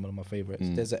Loves Raymond, one of my favorites.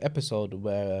 There's an episode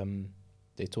where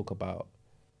they talk about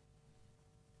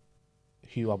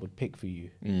who I would pick for you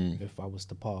if I was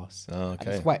to pass. Oh,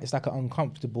 okay. And it's like an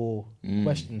uncomfortable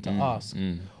question to ask.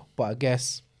 But I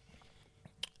guess,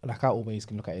 like I always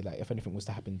can look at it like, if anything was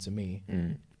to happen to me,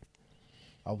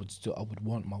 I would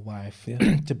want my wife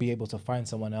to be able to find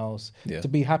someone else, to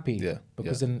be happy.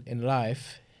 Because in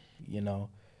life, you know,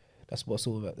 that's what's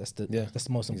all about. That's the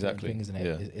most important thing, isn't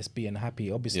it? It's being happy.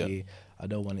 Obviously, I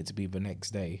don't want it to be the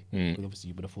next day. Because obviously,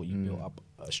 you would have thought you built up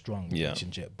a strong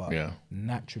relationship, but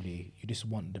naturally, you just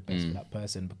want the best for that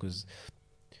person, because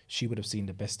she would have seen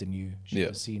the best in you. She would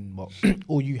have seen what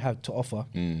all you have to offer.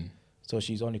 So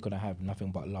she's only gonna have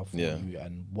nothing but love for you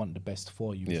and want the best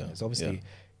for you. Isn't it? So obviously.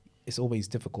 It's always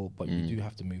difficult, but you do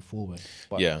have to move forward.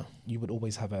 But you would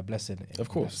always have a blessing in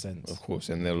that sense. Of course.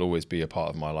 And there'll always be a part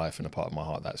of my life and a part of my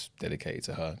heart that's dedicated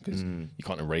to her, because you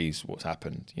can't erase what's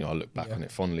happened. You know, I look back on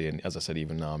it fondly, and as I said,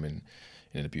 even now I'm in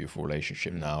a beautiful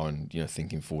relationship now, and, you know,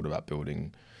 thinking forward about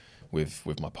building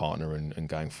with my partner and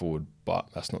going forward. But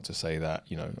that's not to say that,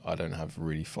 you know, I don't have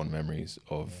really fond memories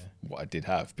of what I did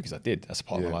have, because I did. That's a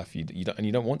part of my life. You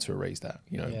don't want to erase that,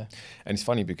 you know. And it's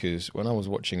funny because when I was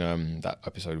watching that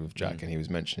episode with Jack, and he was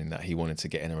mentioning that he wanted to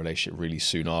get in a relationship really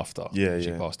soon after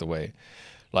she passed away,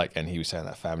 like, and he was saying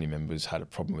that family members had a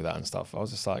problem with that and stuff. I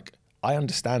was just like, I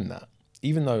understand that.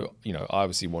 Even though, you know, I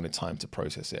obviously wanted time to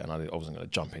process it, and I wasn't going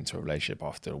to jump into a relationship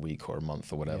after a week or a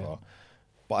month or whatever.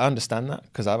 But I understand that,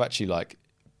 because I've actually like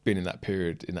been in that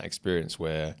period, in that experience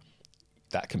where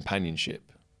that companionship,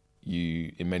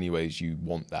 you, in many ways, you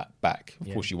want that back.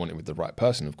 Of course, you want it with the right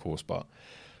person, of course, but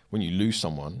when you lose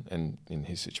someone, and in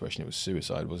his situation, it was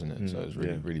suicide, wasn't it? So it was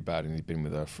really, really bad, and he'd been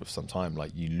with her for some time.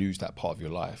 Like, you lose that part of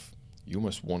your life. You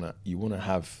almost want to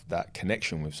have that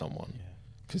connection with someone,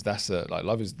 because that's like,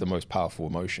 love is the most powerful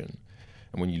emotion.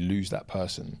 and when you lose that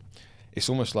person, it's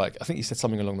almost like, I think he said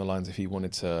something along the lines, if he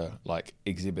wanted to like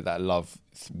exhibit that love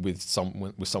with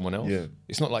someone else, Yeah.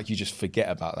 it's not like you just forget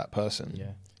about that person.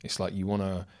 Yeah. It's like you want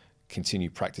to continue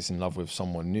practicing love with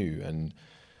someone new, and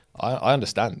I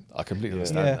understand. I completely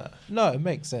understand Yeah. that. No, it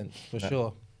makes sense for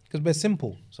sure. Because we're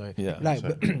simple. So Yeah. like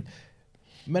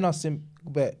men are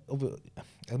but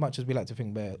as much as we like to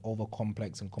think we're over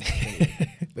complex and complicated,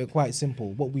 we're quite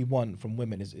simple. What we want from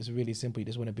women is really simple. You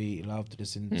just want to be loved,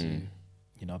 listen to,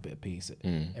 you know, a bit of peace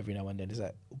every now and then. Is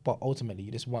that? But ultimately,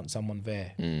 you just want someone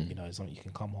there. You know, someone you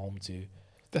can come home to.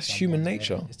 That's Someone's human there.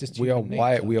 nature. It's just We are human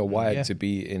wired. nature. We are wired Yeah. to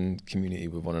be in community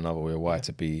with one another. We are wired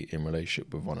to be in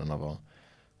relationship with one another.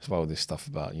 That's why all this stuff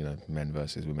about, you know, men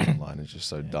versus women online is just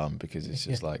so dumb, because it's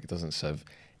just like, it doesn't serve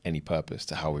any purpose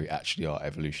to how we actually are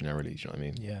evolutionarily. Do you know what I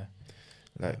mean? Yeah.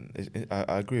 Like,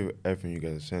 I agree with everything you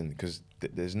guys are saying, because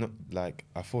there's not, like,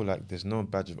 I feel like there's no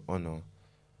badge of honor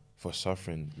for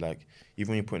suffering. Like,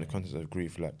 even when you put in the context of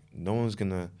grief, like, no one's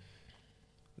gonna,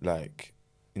 like,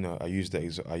 you know, I used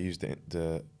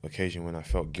the occasion when I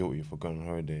felt guilty for going on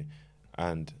holiday,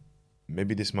 and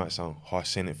maybe this might sound harsh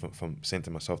saying it from saying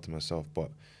to myself,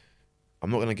 but I'm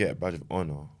not gonna get a badge of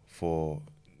honor for,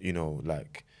 you know,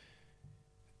 like,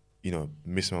 you know,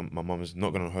 missing my mum's,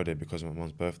 not going on holiday because of my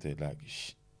mum's birthday. Like,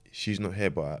 she's not here,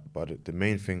 but the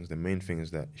main thing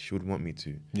is that she would want me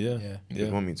to. Yeah. Yeah. She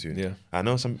would want me to. Yeah. I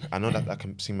know that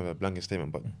can seem like a blanket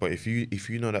statement, but if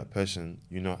you know that person,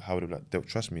 you know how they'll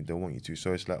trust me, they'll want you to.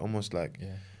 So it's like almost like,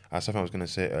 as something I was gonna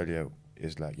say earlier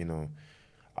is like, you know,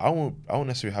 I won't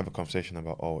necessarily have a conversation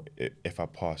about, oh, if I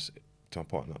pass to my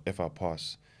partner,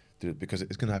 because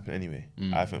it's gonna happen anyway.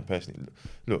 I think personally,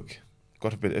 look,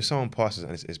 God forbid, if someone passes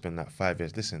and it's been like 5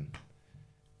 years, listen,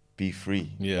 be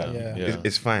free. Yeah. Like, Yeah.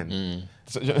 It's fine.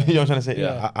 So, you know what I'm trying to say?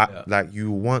 Yeah. I like,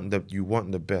 you want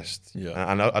the best.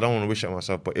 Yeah. And I don't want to wish it on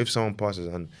myself, but if someone passes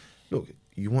and look,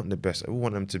 you want the best. We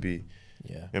want them to be,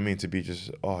 Yeah. you know what I mean, to be just,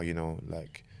 oh, you know,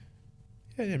 like,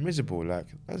 yeah, miserable. Like,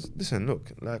 listen,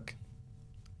 look, like,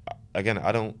 again,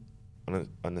 I don't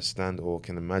understand or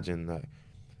can imagine like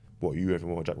what you ever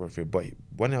want Jack went through. But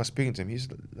when I was speaking to him, he's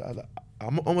like,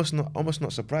 I'm almost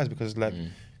not surprised, because like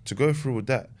to go through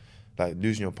that, like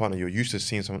losing your partner, you're used to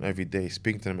seeing someone every day,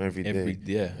 speaking to them every day.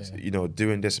 Yeah. You know,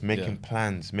 doing this, making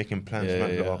plans. Yeah,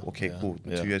 Like, yeah, oh, okay, yeah, cool.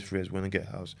 yeah. 2 years, 3 years, we're gonna get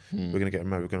a house. We're gonna get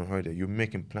married. We're gonna holiday. You're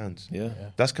making plans. Yeah.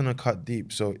 That's gonna cut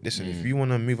deep. So listen, if you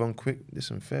wanna move on quick,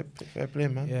 listen, fair play,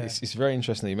 man. Yeah. It's very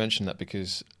interesting that you mentioned that,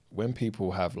 because when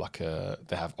people have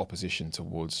they have opposition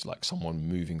towards like someone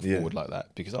moving forward like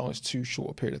that, because it's too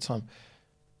short a period of time,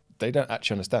 they don't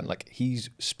actually understand. Like,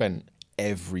 he's spent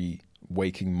every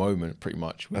waking moment pretty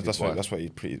much with his wife. That's what he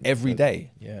pretty Every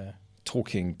day, Yeah.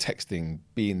 talking, texting,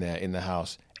 being there in the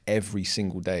house every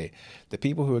single day. The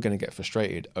people who are going to get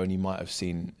frustrated only might have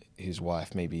seen his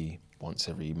wife maybe once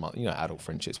every month, you know, adult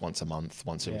friendships, once a month,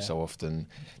 once every so often.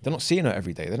 They're not seeing her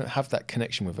every day. They don't have that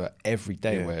connection with her every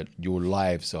day where your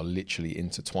lives are literally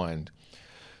intertwined.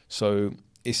 So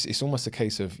it's almost a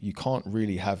case of, you can't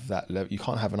really have that level, you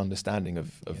can't have an understanding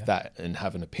of that and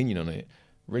have an opinion on it,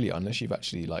 really, unless you've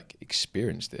actually like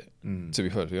experienced it. To be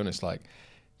perfectly honest, like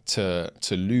to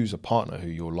lose a partner who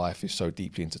your life is so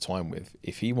deeply intertwined with,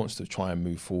 if he wants to try and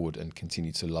move forward and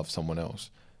continue to love someone else,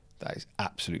 that is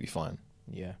absolutely fine.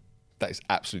 Yeah. That is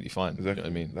absolutely fine. Exactly.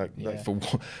 You know what I mean? Like, For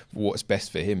what's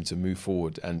best for him to move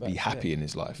forward and be But, happy in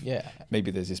his life. Yeah.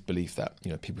 Maybe there's this belief that, you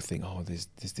know, people think, oh, there's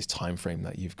this time frame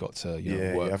that you've got to, you know,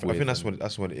 yeah, work I with. think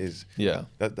that's what it is. Yeah.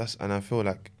 That's and I feel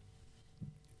like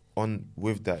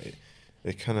with that,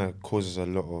 it kind of causes a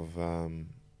lot of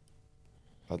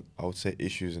I would say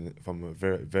issues from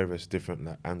various different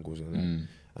like angles and that.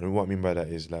 And what I mean by that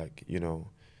is, like, you know,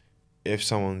 if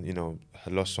someone, you know,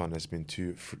 had lost someone that's been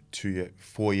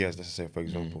 4 years, let's say, for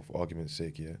example, for argument's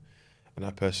sake, and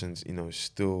that person's, you know,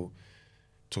 still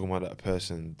talking about that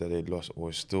person that they lost,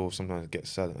 or still sometimes get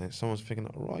sad, and someone's thinking,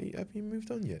 right, have you moved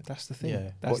on yet? That's the thing.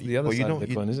 Yeah. That's the other side of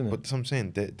the coin, isn't it? But I'm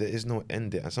saying there is no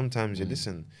end there, and sometimes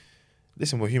listen,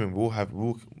 we're human.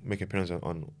 We'll make appearance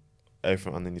on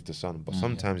everything underneath the sun. But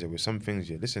sometimes with some things,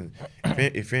 listen,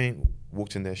 if you ain't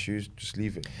walked in their shoes, just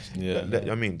leave it.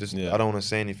 I mean, just I don't want to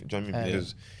say anything. Do you know what I mean?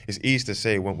 Because it's easy to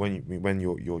say when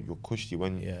you're cushy,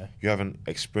 when you haven't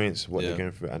experienced what they're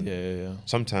going through, and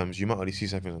sometimes you might only see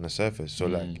something on the surface. So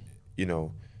like, you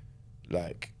know,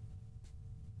 like,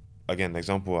 again,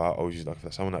 example I always use, like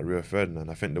someone like Rio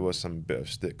Ferdinand. I think there was some bit of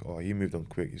stick. Oh, he moved on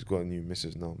quick. He's got a new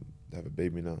missus now. They have a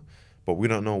baby now. But we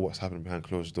don't know what's happening behind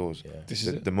closed doors.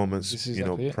 Yeah. The moments, you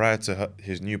know, prior to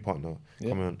his new partner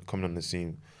coming on the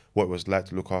scene, what it was like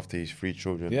to look after his 3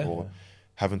 children, or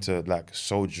having to like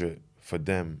soldier it for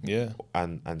them. Yeah.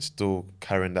 And still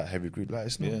carrying that heavy grief. Like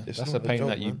it's not. Yeah, It's that's not a pain joke,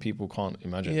 that you man. people can't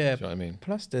imagine. Yeah. Do you know what I mean?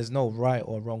 Plus, there's no right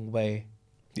or wrong way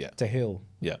Yeah. to heal,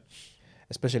 Yeah.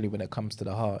 especially when it comes to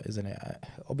the heart, isn't it?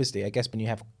 Obviously, I guess when you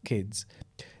have kids,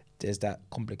 there's that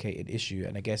complicated issue,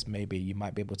 and I guess maybe you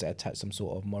might be able to attach some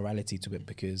sort of morality to it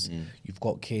because you've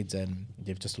got kids and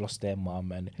they've just lost their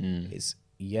mum, and it's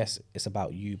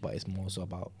about you, but it's more so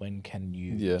about when can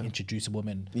you Yeah. introduce a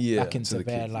woman Yeah, back to into the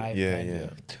their kids. life. Yeah, and- yeah.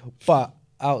 But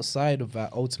outside of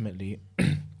that, ultimately,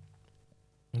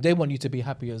 they want you to be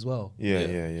happy as well. Yeah, Yeah. yeah,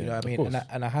 yeah. You know what I Of mean? course.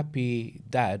 And a happy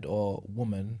dad or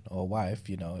woman or wife,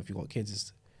 you know, if you've got kids,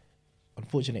 is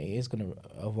unfortunately it is going to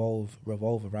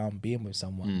revolve around being with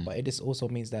someone. But it just also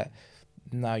means that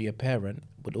now your parent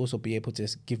would also be able to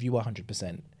give you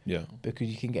 100% Yeah. because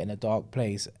you can get in a dark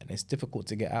place and it's difficult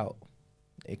to get out.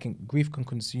 Grief can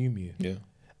consume you, Yeah.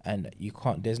 and you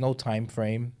can't. There's no time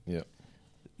frame. Yeah.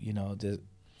 You know,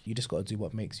 you just got to do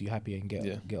what makes you happy and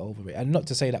Yeah. get over it. And not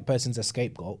to say that person's a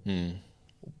scapegoat, Mm.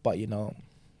 but you know,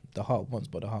 the heart wants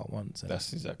what the heart wants. And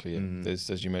That's exactly it. There's,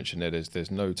 as you mentioned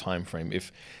there's no time frame.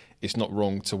 If it's not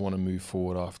wrong to want to move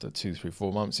forward after 2, 3,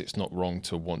 4 months, it's not wrong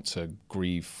to want to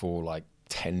grieve for like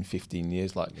 10, 15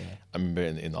 years. Like I remember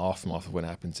in the aftermath of when it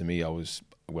happened to me,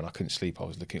 when I couldn't sleep, I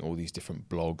was looking at all these different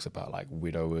blogs about like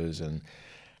widowers and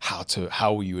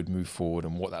how you would move forward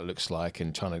and what that looks like,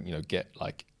 and trying to, you know, get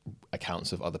like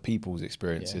accounts of other people's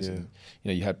experiences. Yeah. And you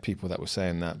know, you had people that were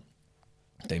saying that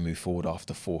they moved forward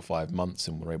after 4 or 5 months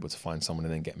and were able to find someone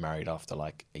and then get married after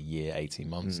like a year, 18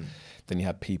 months. Then you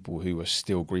had people who were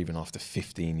still grieving after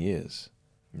 15 years.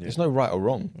 There's no right or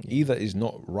wrong. Either is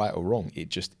not right or wrong. It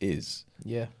just is.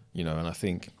 yeah. You know, and I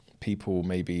think people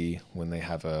maybe when they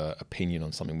have a opinion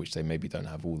on something which they maybe don't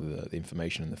have all the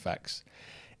information and the facts,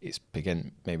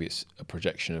 maybe it's a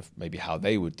projection of maybe how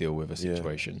they would deal with a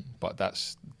situation, but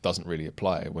that's doesn't really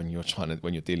apply when you're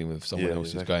dealing with someone Yeah, else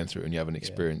who's exactly. going through it and you haven't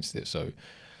experienced it. So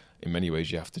in many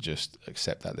ways you have to just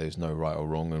accept that there's no right or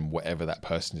wrong, and whatever that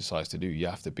person decides to do, you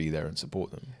have to be there and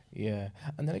support them. Yeah,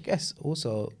 and then I guess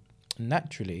also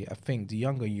naturally, I think the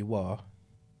younger you are,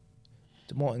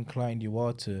 the more inclined you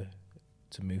are to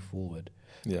move forward.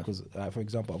 Yeah. Because, for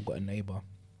example, I've got a neighbor.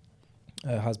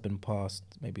 Her husband passed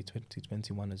maybe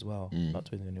 2021 as well, not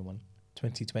 2021,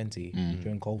 2020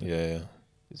 during COVID. Yeah.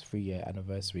 It's 3-year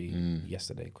anniversary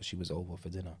yesterday because she was over for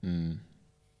dinner.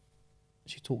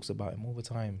 She talks about him all the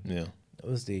time. Yeah.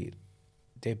 Obviously,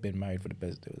 they've been married for the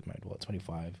best. They was married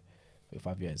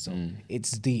 25 years. So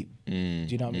it's deep. Do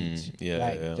you know what I mean? Yeah,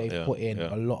 like yeah, they've yeah, put in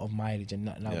yeah. a lot of mileage, and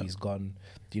now Yeah. he's gone.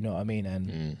 Do you know what I mean?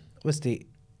 And obviously,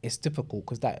 it's difficult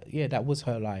because that was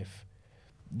her life.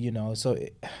 You know, so.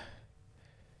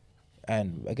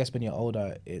 And I guess when you're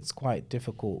older, it's quite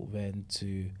difficult then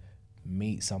to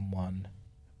meet someone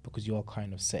because you're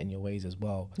kind of set in your ways as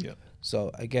well. Yeah.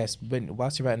 So I guess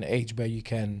whilst you're at an age where you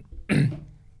can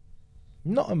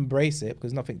not embrace it,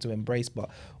 because nothing to embrace, but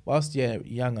whilst you're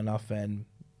young enough and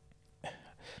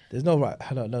there's no right,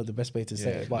 I don't know the best way to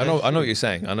say it. But I know what you're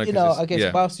saying. I know. you 'cause know, it's- I guess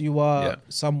yeah. whilst you are Yeah.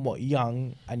 somewhat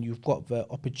young and you've got the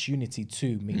opportunity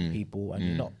to meet people and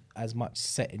you're not as much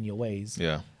set in your ways,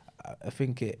 Yeah. I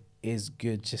think it is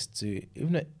good just to,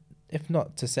 if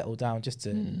not to settle down, just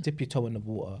to dip your toe in the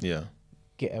water, Yeah.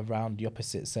 get around the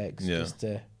opposite sex, Yeah. just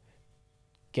to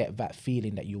get that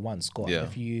feeling that you once got. Yeah.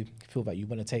 If you feel that you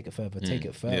want to take it further, take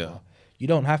it further. Yeah. You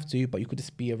don't have to, but you could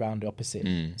just be around the opposite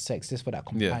sex just for that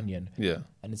companion Yeah.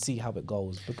 and see how it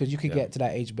goes. Because you could get to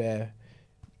that age where,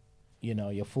 you know,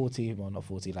 you're 40, well, not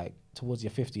 40, like towards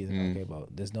your 50s, and okay,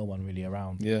 but there's no one really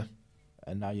around. Yeah.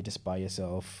 And now you're just by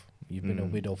yourself. You've been a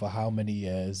widow for how many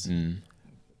years?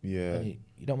 Yeah. And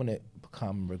you don't want to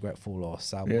become regretful or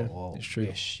sour Yeah, or it's true.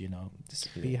 wish, you know. Just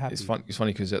be happy. It's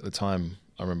funny because at the time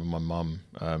I remember my mum,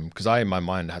 because I in my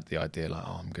mind had the idea like,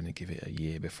 oh, I'm going to give it a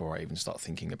year before I even start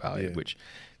thinking about it, which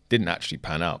didn't actually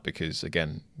pan out because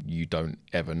again, you don't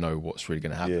ever know what's really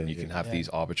going to happen. You can have these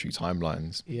arbitrary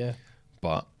timelines, Yeah.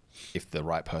 but if the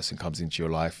right person comes into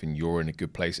your life and you're in a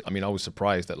good place, I mean, I was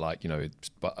surprised that like, you know,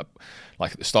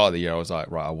 like at the start of the year, I was like,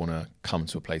 right, I want to come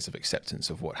to a place of acceptance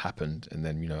of what happened. And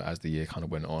then, you know, as the year kind of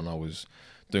went on, I was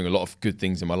doing a lot of good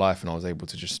things in my life and I was able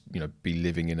to just, you know, be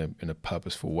living in a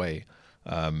purposeful way.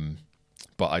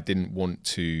 But I didn't want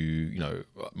to, you know,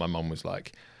 my mum was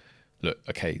like, look,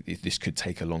 okay, this could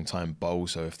take a long time, but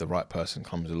also if the right person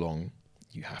comes along,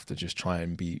 you have to just try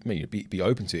and be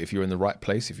open to it. If you're in the right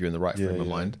place, if you're in the right frame of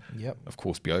mind, of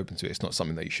course, be open to it. It's not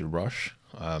something that you should rush.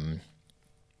 And,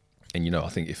 you know, I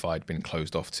think if I'd been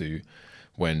closed off to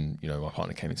when, you know, my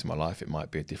partner came into my life, it might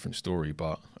be a different story.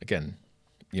 But again,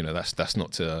 you know, that's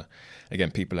not to, again,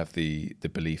 people have the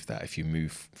belief that if you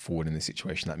move forward in this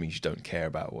situation, that means you don't care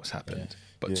about what's happened.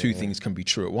 But two things can be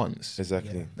true at once.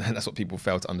 Exactly. And that's what people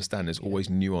fail to understand. There's always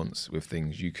nuance with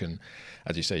things. You can,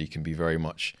 as you say, you can be very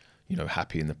much, you know,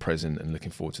 happy in the present and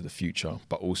looking forward to the future,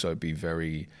 but also be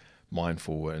very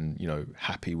mindful and, you know,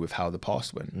 happy with how the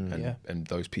past went and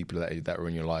those people that were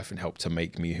in your life and helped to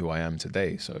make me who I am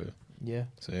today. So Yeah.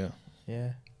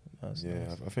 That's Yeah,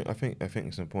 nice. I think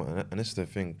it's important, and this is the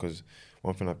thing, because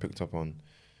one thing I picked up on,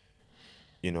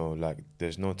 you know, like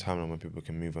there's no timeline when people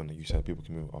can move on. Like you said, people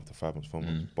can move after 5 months, 4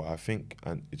 months. But I think,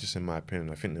 and it's just in my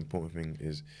opinion, I think the important thing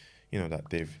is, you know,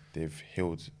 that they've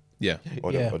healed,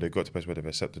 or they got to the place where they've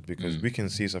accepted. Because we can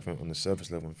see something on the surface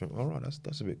level and think, all right,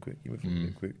 that's a bit quick. You moved on a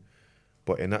bit quick.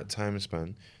 But in that time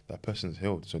span, that person's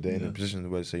healed, so they're in a position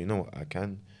where they say, you know what, I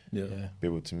can be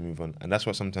able to move on. And that's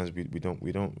what sometimes we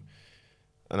don't.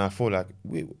 And I feel like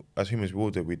we, as humans, we all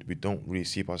do. We don't really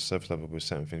see past surface level with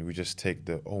certain things. We just take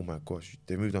the, oh my gosh,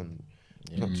 they moved on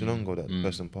not too long ago. That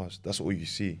person passed. That's all you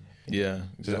see. Yeah, So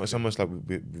exactly. it's almost like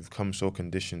we've become so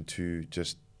conditioned to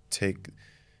just take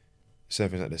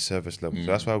certain things at the surface level. So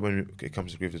that's why when it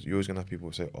comes to grief, you're always gonna have people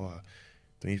say, "Oh,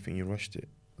 don't you think you rushed it?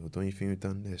 Or don't you think you've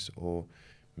done this? Or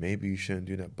maybe you shouldn't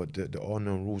do that." But there are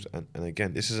no rules. And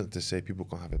again, this isn't to say people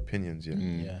can't have opinions,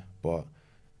 but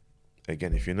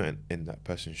again, if you're not in that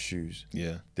person's shoes,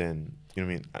 then, you know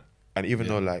what I mean? And even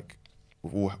though, like,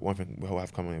 one thing we all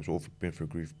have common, we've all been through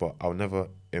grief, but I'll never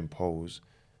impose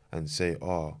and say,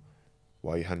 oh,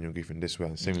 why are you handling your grief in this way?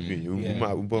 And same with you. We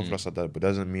both of us are that, but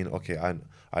doesn't mean, okay, I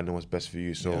know what's best for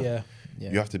you. So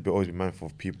you have to always be mindful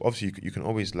of people. Obviously, you can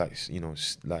always, like,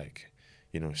 state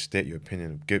your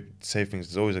opinion, say things.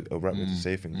 There's always a right way to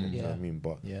say things, you know what I mean?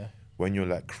 But when you're,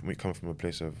 like, coming from a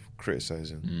place of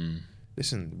criticizing,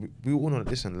 listen, we all know that,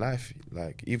 listen, life,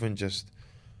 like, even just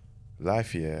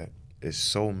life here is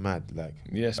so mad. Like,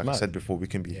 it's like mad. I said before, we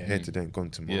can be here today and gone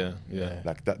tomorrow.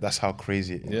 Like, that's how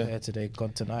crazy it is. Here today,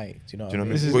 gone tonight. Do you know? Do you know what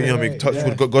I This mean? is Well, you know what I mean? Touch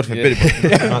wood, God forbid.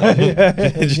 Yeah. But,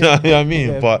 do you know what I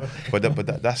mean? But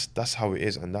that's how it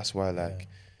is, and that's why, like,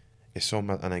 it's so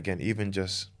mad. And again, even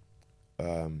just,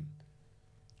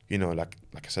 you know, like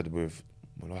I said with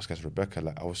my last guest, Rebecca,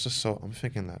 like, I'm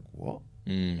thinking, like, what?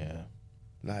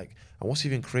 Like, and what's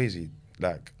even crazy,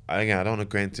 like, again, I don't want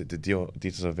to go into the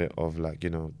details of it, of, like, you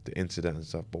know, the incident and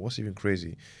stuff, but what's even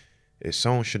crazy is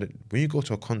someone shouldn't, when you go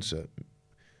to a concert,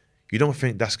 you don't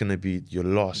think that's going to be your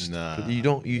last. Nah.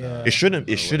 It shouldn't,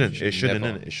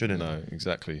 innit? No,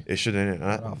 exactly. It shouldn't, innit?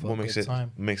 Nah, And what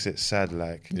makes it sad,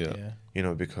 like, you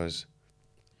know, because,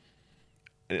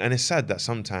 and it's sad that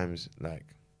sometimes, like,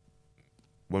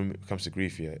 when it comes to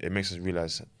grief, it makes us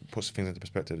realize, puts things into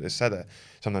perspective. It's sad that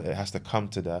sometimes it has to come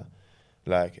to that,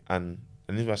 like, and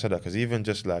even I said that because even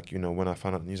just, like, you know, when I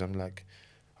found out the news, I'm like,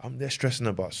 they're stressing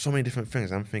about so many different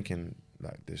things. I'm thinking,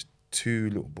 like, there's 2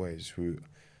 little boys who,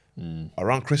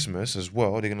 around Christmas as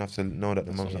well, they're gonna have to know that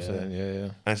the mum's not there.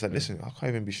 And it's like, listen, I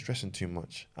can't even be stressing too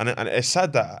much. And it's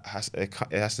sad that it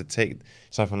has to take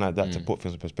something like that to put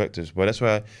things in perspective. But that's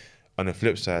why, on the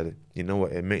flip side, you know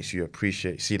what, it makes you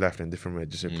see life in a different way.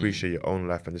 Just appreciate your own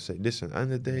life and just say, listen, at the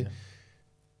end of the day,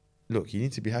 look, you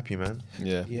need to be happy, man.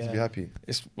 You need to be happy.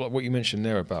 It's like what you mentioned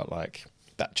there about, like,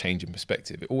 that change in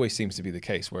perspective. It always seems to be the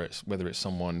case where whether it's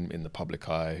someone in the public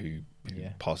eye who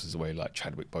passes away, like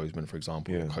Chadwick Boseman, for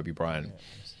example, or Kobe Bryant.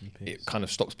 It kind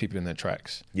of stops people in their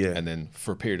tracks. And then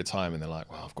for a period of time, and they're like,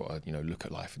 well, I've got to, you know, look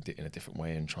at life in a different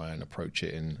way and try and approach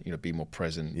it and, you know, be more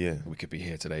present. We could be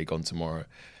here today, gone tomorrow.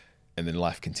 And then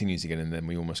life continues again, and then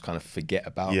we almost kind of forget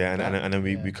about and then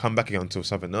we come back again until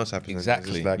something else happens.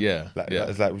 Exactly. It's like,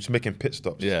 it's like we're just making pit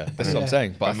stops. That's what I'm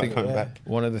saying. But I think back.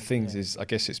 one of the things is, I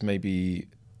guess it's maybe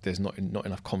there's not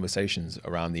enough conversations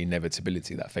around the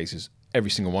inevitability that faces every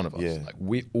single one of us. Like,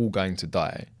 we're all going to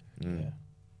die.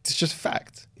 It's just a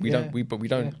fact. We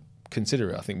don't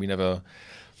consider it. I think we never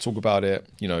talk about it.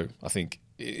 You know, I think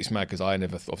it's mad because I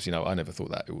never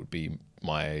thought that it would be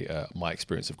my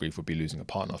experience of grief would be losing a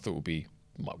partner. I thought it would be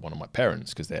one of my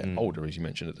parents, because they're older, as you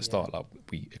mentioned at the start. Like,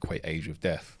 we equate age with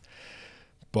death.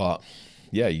 But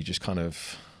you just kind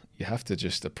of, you have to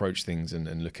just approach things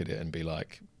and look at it and be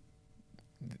like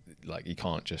you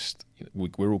can't just, you know,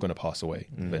 we're all going to pass away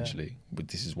eventually. But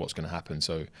this is what's going to happen.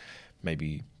 So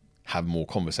maybe have more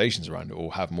conversations around it,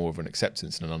 or have more of an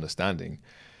acceptance and an understanding.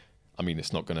 I mean,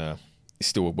 it's not going to,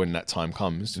 still, when that time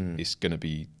comes, it's going to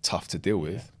be tough to deal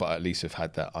with, but at least have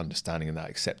had that understanding and that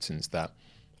acceptance that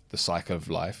the cycle of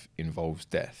life involves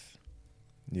death.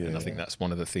 And I think that's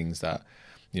one of the things that,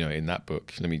 you know, in that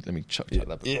book, let me chuck that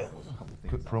book.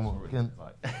 Quick promo again.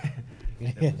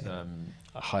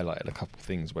 I highlighted a couple of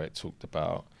things where it talked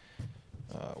about,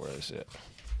 where is it?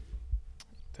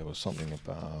 There was something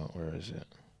about, where is it?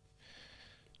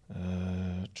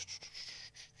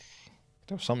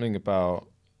 There was something about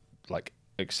like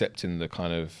accepting the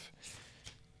kind of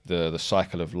the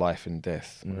cycle of life and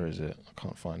death. Where is it? I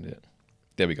can't find it.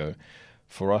 There we go.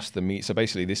 For us, so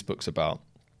basically this book's about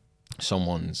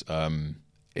someone's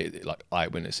like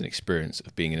eyewitness and experience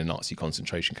of being in a Nazi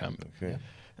concentration camp. Okay.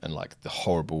 And like the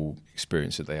horrible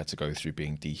experience that they had to go through,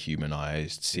 being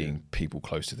dehumanized, seeing people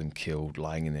close to them killed,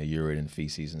 lying in their urine and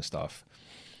feces and stuff,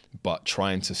 but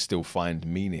trying to still find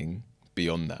meaning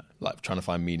beyond that, like trying to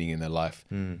find meaning in their life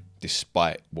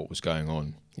despite what was going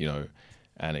on, you know.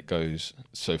 And it goes,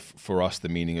 so for us, the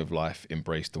meaning of life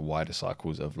embraced the wider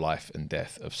cycles of life and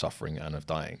death, of suffering and of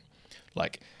dying.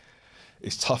 Like,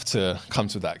 it's tough to come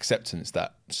to that acceptance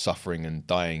that suffering and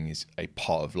dying is a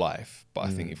part of life. But I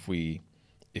think if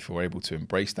we're able to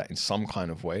embrace that in some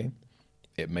kind of way,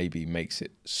 it maybe makes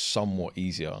it somewhat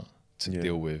easier to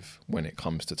deal with when it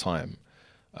comes to time.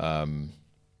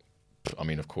 I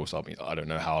mean, of course, I don't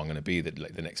know how I'm going to be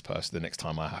the next person, the next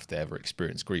time I have to ever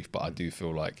experience grief. But I do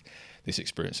feel like this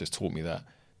experience has taught me that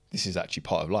this is actually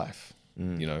part of life.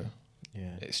 You know,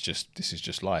 this is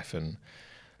just life. And,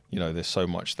 you know, there's so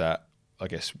much that I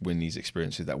guess in these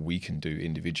experiences that we can do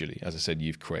individually. As I said,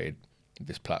 you've created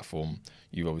this platform.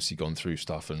 You've obviously gone through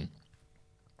stuff, and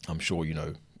I'm sure, you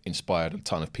know, inspired a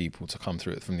ton of people to come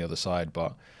through it from the other side.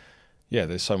 But yeah,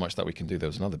 there's so much that we can do. There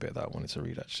was another bit that I wanted to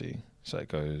read, actually. So it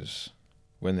goes,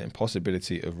 when the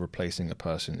impossibility of replacing a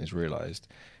person is realized,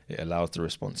 it allows the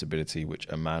responsibility which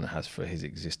a man has for his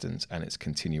existence and its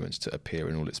continuance to appear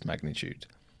in all its magnitude.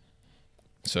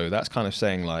 So that's kind of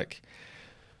saying, like,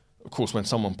 of course, when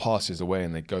someone passes away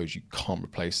and they go, you can't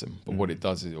replace them. But what it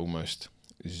does is it almost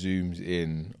zooms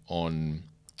in on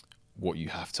what you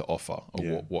have to offer,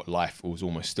 or what life was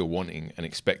almost still wanting and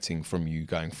expecting from you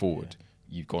going forward.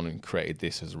 You've gone and created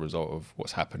this as a result of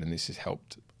what's happened, and this has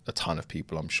helped a ton of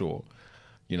people, I'm sure.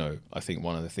 You know, I think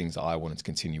one of the things that I wanted to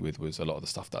continue with was a lot of the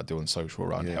stuff that I do on social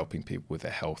around helping people with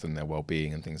their health and their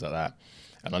well-being and things like that.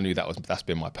 And I knew that's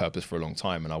been my purpose for a long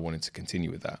time, and I wanted to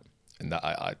continue with that. And that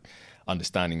I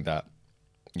understanding that,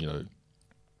 you know,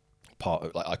 part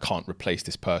of, like, I can't replace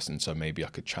this person, so maybe I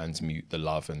could transmute the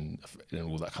love and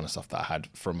all that kind of stuff that I had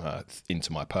from her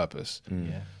into my purpose.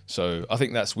 So I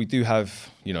think we do have,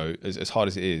 you know, as hard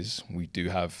as it is, we do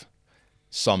have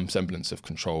some semblance of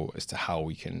control as to how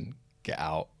we can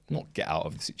not get out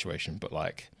of the situation, but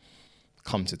like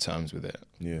come to terms with it.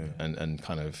 And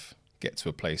kind of get to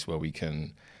a place where we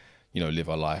can, you know, live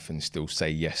our life and still say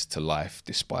yes to life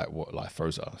despite what life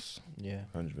throws at us.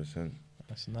 100%.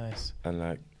 That's nice.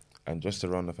 And just to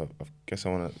round off, I guess I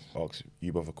want to ask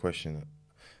you both a question.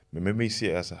 Maybe see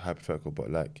it as a hypothetical,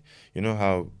 but like, you know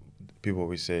how people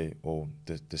always say, or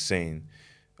the saying,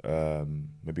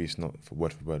 maybe it's not for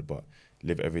word, but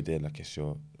live every day like it's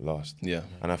your last. Yeah.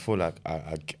 And I feel like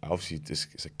I obviously this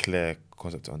is a clear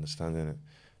concept to understand, innit?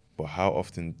 But how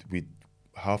often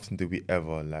do we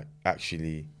ever like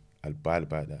actually abide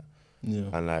by that? Yeah.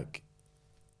 And like,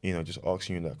 you know, just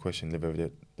asking you that question, live every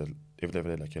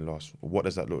day like your last. What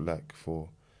does that look like for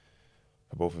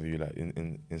both of you? Like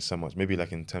in so much, maybe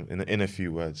like in a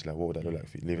few words, like what would that look like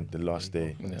for you, living the last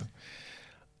day? Yeah.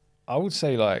 I would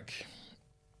say, like,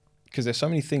 because there's so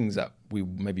many things that we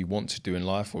maybe want to do in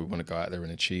life, or we want to go out there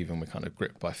and achieve, and we're kind of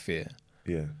gripped by fear.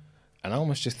 Yeah. And I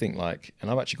almost just think, like, and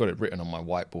I've actually got it written on my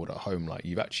whiteboard at home, like,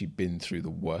 you've actually been through the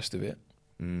worst of it.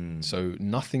 So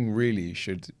nothing really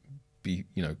should be,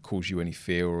 you know, cause you any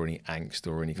fear or any angst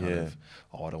or any kind of,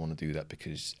 oh, I don't want to do that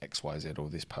because X, Y, Z, or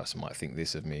this person might think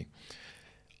this of me.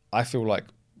 I feel like,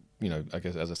 you know, I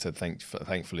guess, as I said,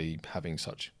 thankfully having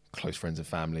such close friends and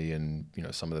family, and, you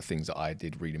know, some of the things that I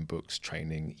did, reading books,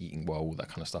 training, eating well, all that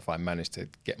kind of stuff, I managed to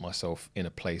get myself in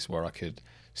a place where I could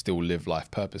still live life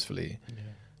purposefully.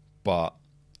 But,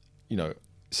 you know,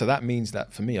 so that means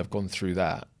that for me, I've gone through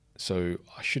that, so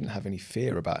I shouldn't have any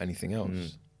fear about anything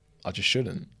else. I just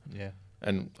shouldn't.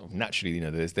 And naturally, you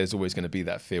know, there's always going to be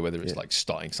that fear, whether it's like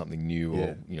starting something new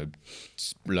or, you know,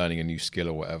 learning a new skill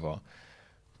or whatever.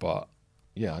 But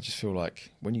yeah, I just feel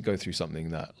like when you go through something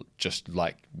that, just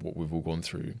like what we've all gone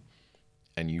through,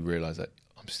 and you realize that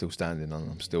I'm still standing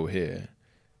and I'm still here,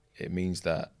 it means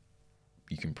that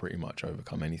you can pretty much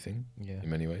overcome anything in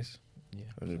many ways.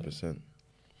 100%.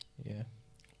 Yeah.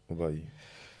 What about you?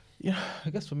 Yeah, I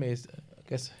guess for me, it's, I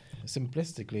guess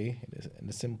simplistically, in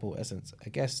the simple essence, I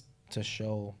guess to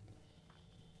show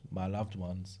my loved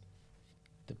ones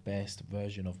the best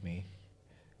version of me.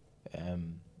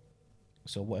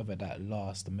 So whatever that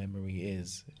last memory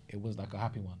is, it was like a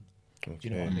happy one. Do you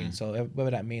know what I mean? So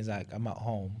whether that means like I'm at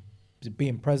home,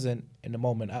 being present in the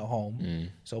moment at home.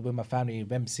 So with my family,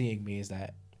 them seeing me is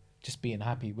that just being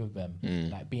happy with them,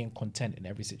 like being content in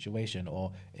every situation,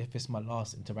 or if it's my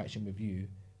last interaction with you,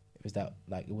 it was that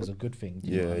like it was a good thing.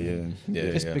 you know what I mean?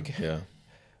 Just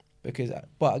because,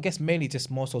 but I guess mainly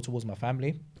just more so towards my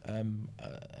family, and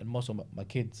more so my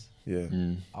kids. Yeah.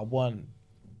 I want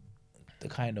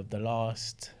the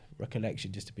last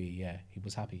recollection just to be, he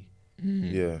was happy.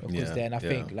 Yeah. Because then I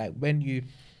think like when you,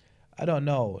 I don't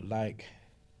know, like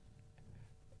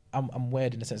I'm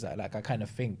weird in the sense that like I kind of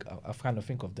think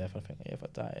of death. I think if I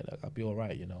die, like I'll be all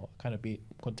right, you know. Kind of be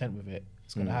content with it.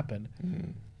 It's gonna happen,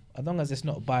 as long as it's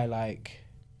not by like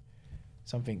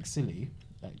something silly,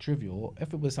 like trivial.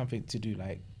 If it was something to do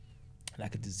like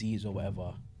a disease or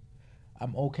whatever,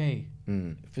 I'm okay.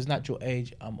 If it's natural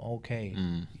age, I'm okay.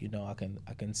 You know, I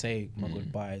can say my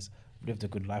goodbyes. I've lived a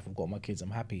good life. I've got my kids.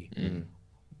 I'm happy.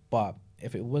 But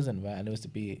if it wasn't right and it was to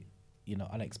be, you know,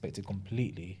 unexpected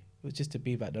completely, it was just to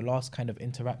be like the last kind of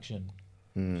interaction.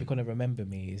 If you're gonna remember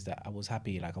me, is that I was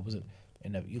happy. Like I wasn't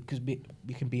in a.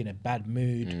 We can be in a bad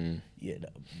mood. Yeah,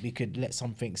 we could let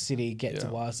something silly get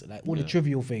to us, like all the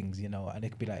trivial things, you know. And it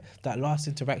could be like that last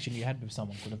interaction you had with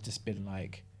someone could have just been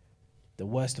like the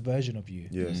worst version of you.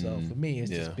 Yeah. So for me, it's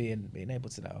just being able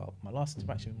to like, my last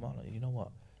interaction with Marlon, you know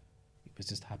what? He was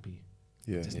just happy.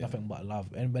 Yeah. Just nothing but love.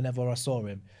 And whenever I saw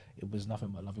him, it was nothing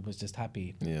but love. He was just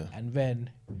happy. Yeah. And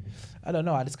then, I don't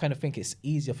know, I just kind of think it's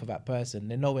easier for that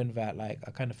person. And knowing that, like,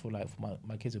 I kind of feel like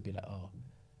my kids would be like, oh,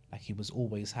 like he was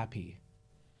always happy.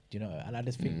 Do you know? And I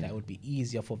just think that it would be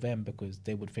easier for them because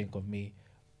they would think of me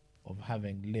of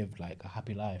having lived like a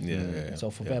happy life. So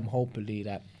for them, hopefully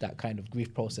that kind of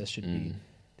grief process should be,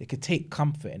 they could take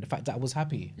comfort in the fact that I was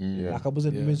happy. Like I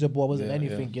wasn't miserable, I wasn't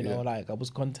anything, you know, like I was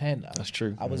content. That's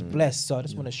true. I was blessed. So I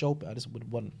just want to show, I just would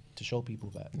want to show people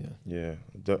that.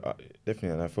 Definitely.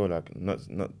 And I feel like not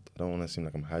I don't want to seem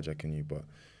like I'm hijacking you, but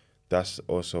that's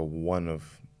also one of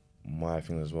my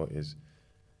things as well, is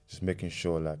just making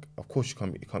sure, like, of course you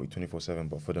can't be 24/7,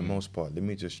 but for the most part, let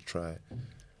me just try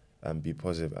and be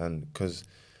positive. And because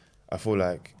I feel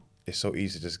like it's so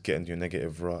easy to just get into a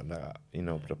negative rut. Like, you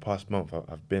know, for the past month,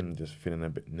 I've been just feeling a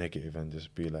bit negative and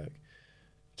just be like,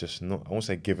 just not, I won't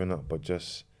say giving up, but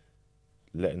just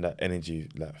letting that energy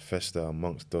like fester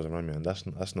amongst those around me. And that's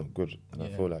not good. And I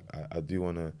feel like I do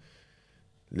want to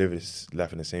live this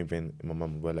life in the same vein in my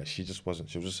mum, where like she was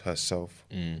just herself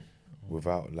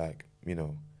without like, you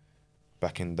know,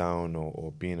 backing down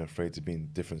or being afraid to be in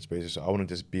different spaces. So I want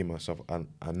to just be myself and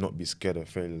not be scared of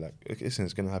failure. Like, listen,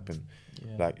 it's going to happen.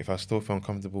 Like, if I still feel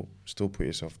uncomfortable, still put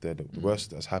yourself there. The worst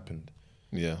that's happened.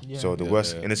 So the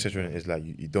worst in this situation is like,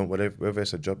 you don't, whether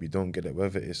it's a job, you don't get it.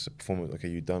 Whether it's a performance, okay,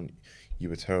 you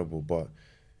were terrible, but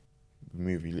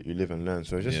you live and learn.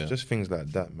 So it's just things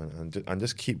like that, man. And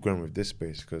just keep going with this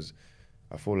space, because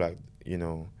I feel like, you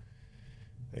know,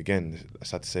 again, I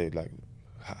sad to say, like,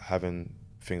 having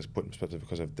things put in perspective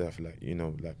because of death, like, you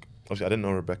know, like, obviously I didn't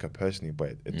know Rebecca personally,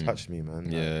 but it touched me, man.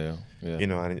 Like, you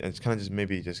know, and it's kind of just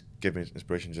maybe just giving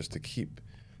inspiration just to keep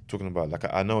talking about, like,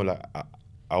 I know, like,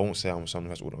 I won't say I'm someone who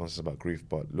has all the answers about grief,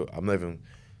 but look, I'm not even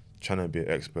trying to be an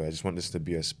expert. I just want this to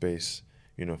be a space,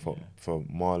 you know, for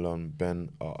Marlon, Ben,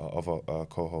 our other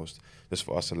co-host, just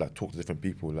for us to like talk to different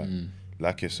people,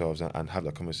 like yourselves, and have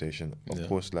that conversation. Of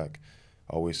course, like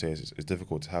I always say, it's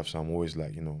difficult to have, so I'm always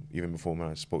like, you know, even before when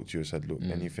I spoke to you, I said, look,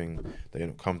 anything that you're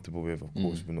not comfortable with, of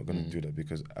course, we're not going to do that,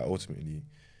 because ultimately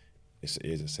it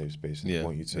is a safe space, and I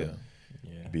want you to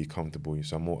be comfortable.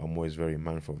 So I'm always very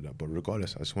mindful of that. But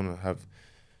regardless, I just want to have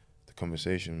the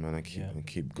conversation, man, and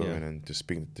keep going and just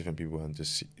speaking to different people and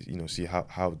just see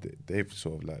how they've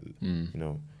sort of like you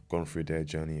know, gone through their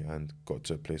journey and got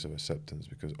to a place of acceptance,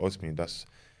 because ultimately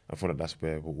I feel like that's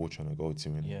where we're all trying to go to.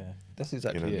 And, that's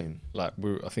exactly you know it. What I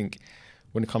mean? Like I think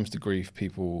when it comes to grief,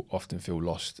 people often feel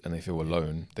lost and they feel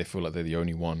alone. They feel like they're the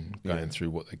only one going through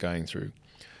what they're going through.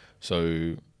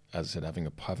 So, as I said, having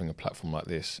a platform like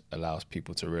this allows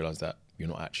people to realize that you're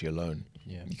not actually alone.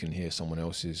 You can hear someone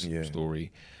else's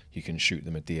story. You can shoot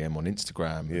them a DM on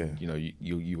Instagram. And, you know,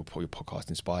 your podcast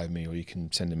inspired me, or you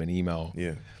can send them an email.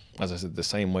 As I said, the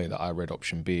same way that I read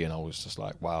option B and I was just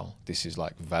like, wow, this is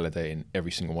like validating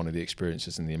every single one of the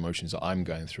experiences and the emotions that I'm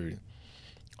going through.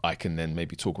 I can then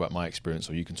maybe talk about my experience,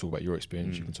 or you can talk about your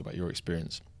experience, you can talk about your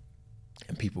experience,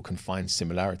 and people can find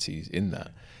similarities in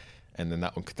that. And then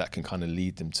that can kind of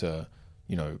lead them to,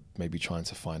 you know, maybe trying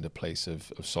to find a place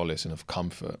of solace and of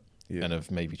comfort, and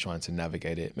of maybe trying to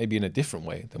navigate it maybe in a different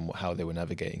way than how they were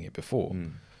navigating it before.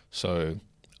 So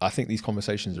I think these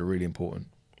conversations are really important.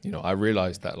 You know, I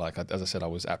realized that, like, as I said, I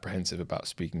was apprehensive about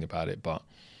speaking about it, but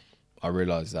I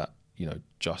realized that, you know,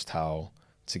 just how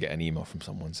to get an email from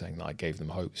someone saying that I gave them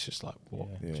hope. It's just like, what?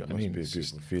 Yeah. Do Yeah, you know it what I must mean? be a It's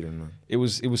just- beautiful feeling, man. it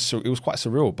was quite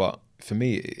surreal, but for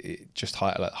me, it just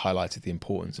highlighted the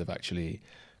importance of actually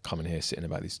coming here, sitting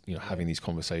about these, having these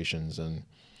conversations,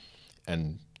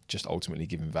 and just ultimately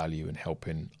giving value and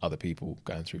helping other people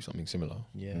going through something similar.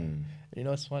 Yeah. Mm. You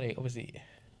know, it's funny. Obviously,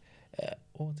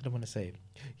 what did I want to say?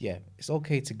 Yeah, it's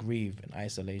okay to grieve in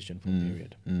isolation for a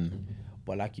period,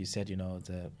 but like you said,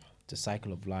 the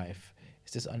cycle of life.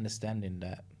 It's just understanding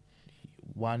that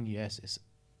yes,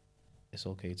 it's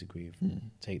okay to grieve.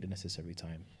 Take the necessary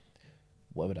time,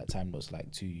 whatever that time looks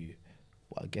like to you.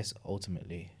 But I guess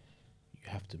ultimately, you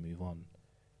have to move on.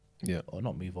 Yeah. Or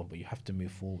not move on, but you have to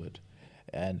move forward,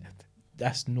 and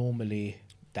that's normally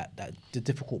that the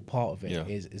difficult part of it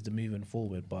is the moving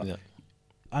forward. But Yeah.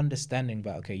 understanding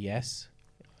that, okay, yes,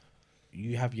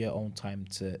 you have your own time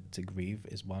to grieve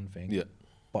is one thing, Yeah.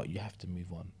 but you have to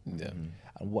move on, Yeah.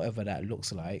 and whatever that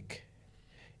looks like,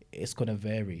 it's gonna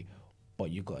vary,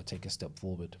 but you got to take a step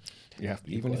forward. You have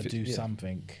to, You even got if to it's do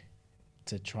something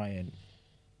to try and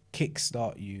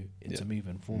kickstart you into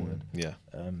moving forward. Yeah.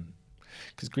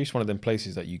 Because grief's one of them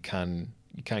places that you can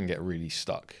get really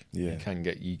stuck. Yeah.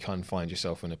 You can find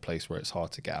yourself in a place where it's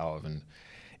hard to get out of, and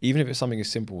even if it's something as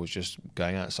simple as just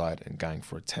going outside and going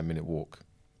for a 10-minute walk,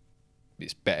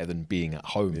 it's better than being at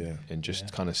home and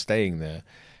just kind of staying there.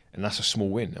 And that's a small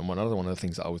win. And one of the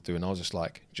things that I was doing, I was just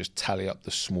like, just tally up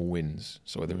the small wins.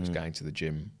 So whether it was going to the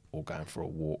gym or going for a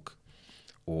walk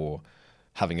or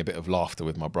having a bit of laughter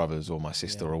with my brothers or my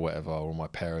sister or whatever, or my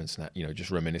parents, and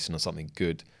just reminiscing on something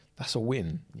good, that's a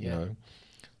win, you know?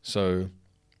 So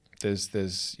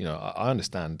there's I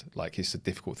understand, like, it's a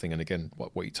difficult thing. And again,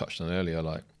 what you touched on earlier,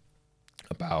 like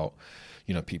about,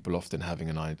 people often having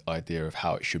an idea of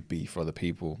how it should be for other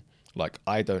people. Like,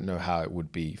 I don't know how it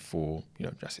would be for,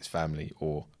 Jass's family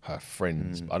or her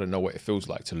friends. I don't know what it feels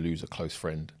like to lose a close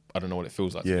friend. I don't know what it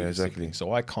feels like to lose a sibling.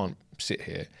 So I can't sit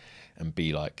here and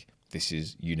be like, this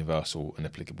is universal and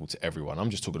applicable to everyone. I'm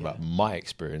just talking about my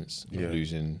experience of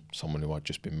losing someone who I'd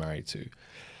just been married to.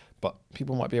 But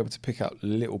people might be able to pick out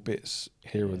little bits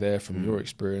here or there from your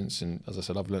experience. And as I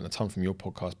said, I've learned a ton from your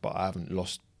podcast, but I haven't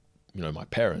lost, my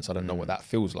parents. I don't know what that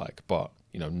feels like. But,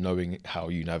 knowing how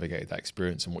you navigated that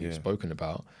experience and what you've spoken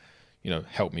about,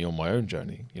 helped me on my own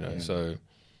journey, So,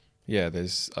 yeah,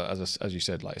 there's, as you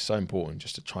said, like, it's so important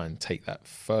just to try and take that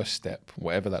first step,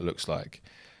 whatever that looks like,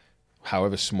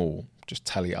 however small, just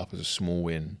tally it up as a small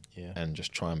win and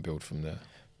just try and build from there.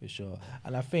 For sure.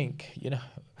 And I think,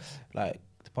 like,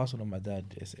 the passing on my dad,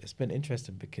 it's been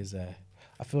interesting because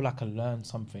I feel like I learned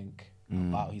something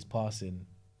about his passing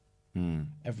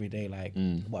every day. Like,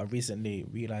 what I recently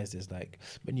realized is, like,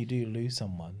 when you do lose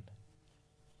someone,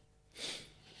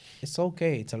 it's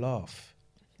okay to laugh.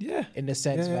 Yeah. In the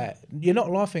sense that you're not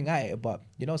laughing at it, but,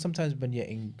 sometimes when you're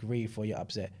in grief or you're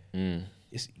upset,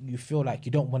 you feel like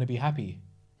you don't want to be happy.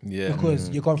 Yeah. Because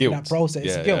you're going through that process.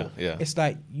 Yeah, It's guilt. yeah. It's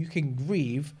like you can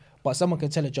grieve, but someone can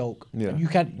tell a joke. Yeah. You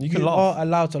can laugh. are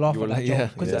allowed to laugh You at are that like-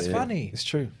 joke because that's funny. It's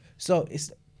true. So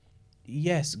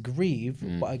it's grieve,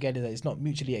 but again, it's not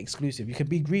mutually exclusive. You can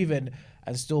be grieving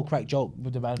and still crack joke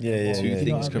with the man. Yeah, Two yeah. things You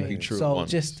know what I can mean? be true So at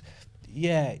once. I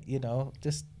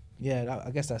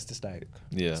guess that's just like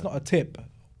Yeah. it's not a tip,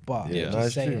 but Yeah. just No,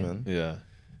 it's true, saying, man. Yeah.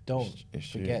 don't It's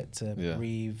true. forget to Yeah.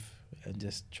 breathe and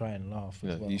just try and laugh You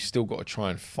as well. you still got to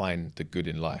try and find the good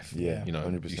in life. Yeah, You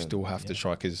 100%. still have to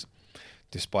try, because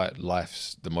despite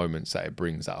the moments that it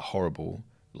brings that are horrible,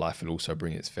 life will also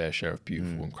bring its fair share of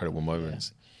beautiful, incredible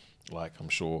moments. Like, I'm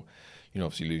sure,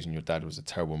 obviously losing your dad was a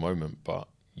terrible moment, but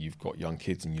you've got young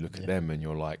kids and you look at them and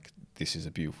you're like, this is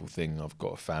a beautiful thing. I've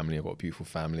got a family, I've got a beautiful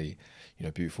family,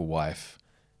 beautiful wife.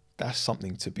 That's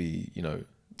something to be,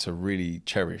 to really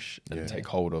cherish and take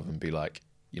hold of and be like,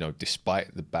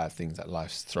 despite the bad things that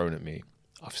life's thrown at me,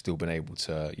 I've still been able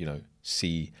to,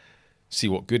 see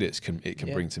what good it can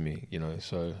bring to me,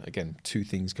 So again, two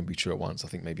things can be true at once. I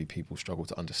think maybe people struggle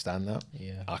to understand that.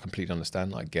 Yeah. I completely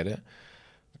understand. I get it.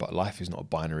 But life is not a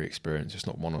binary experience. It's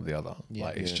not one or the other. Yeah.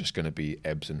 Like, it's just going to be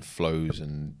ebbs and flows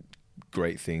and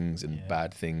great things and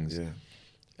bad things. Yeah.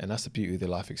 And that's the beauty of the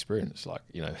life experience. Like,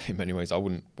 in many ways, I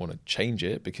wouldn't want to change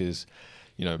it because,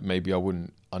 maybe I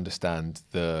wouldn't understand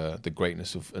the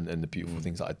greatness of and the beautiful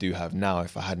things that I do have now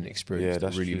if I hadn't experienced the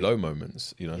that's really true. low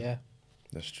moments, Yeah.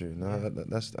 That's true. No,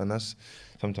 that's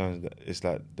sometimes it's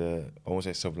like I won't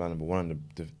say silver lining, but one of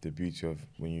the beauty of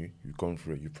when you've gone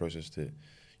through it, you processed it,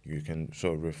 you can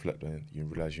sort of reflect on it. You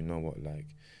realize, like,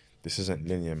 this isn't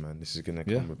linear, man. This is gonna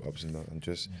come with ups and downs. And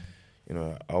just,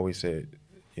 I always say,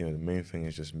 the main thing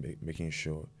is just making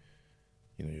sure,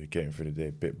 you're getting through the day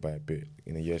bit by bit.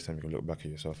 In a year's time, you can look back at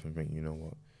yourself and think, you know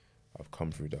what, I've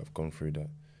come through that, I've gone through that.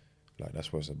 Like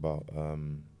that's what it's about.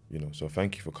 You know, so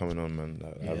thank you for coming on, man.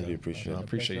 Like, I really appreciate I it.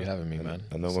 appreciate you having me, And man.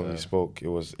 I know when we spoke, it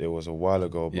was a while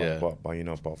ago, but Yeah. but you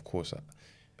know, but of course,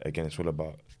 again, it's all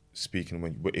about speaking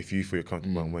if you feel you're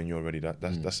comfortable and when you're ready.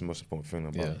 That's the most important thing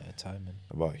about timing.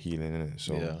 about healing, innit?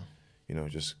 So you know,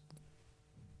 just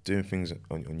doing things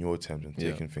on your terms and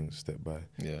taking things step by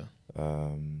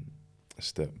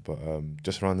step. But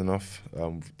just rounding off,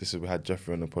 we had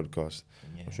Jeffrey on the podcast.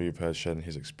 Yeah. I'm sure you've heard sharing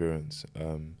his experience.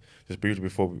 Just briefly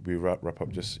before we wrap up,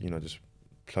 just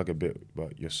plug a bit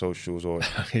about your socials or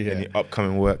any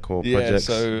upcoming work or projects.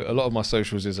 So a lot of my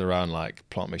socials is around like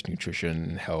plant-based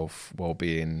nutrition, health,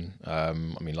 well-being. I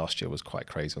mean, last year was quite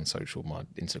crazy on social. My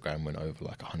Instagram went over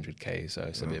like 100k, so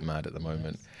it's a bit mad at the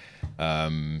moment.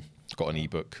 Got an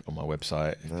ebook on my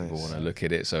website if people want to look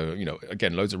at it. So,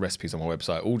 again, loads of recipes on my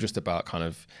website, all just about kind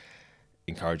of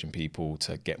encouraging people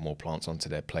to get more plants onto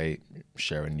their plate,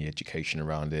 sharing the education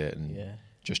around it, and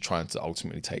just trying to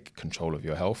ultimately take control of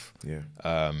your health.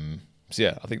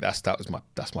 So I think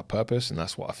that's my purpose, and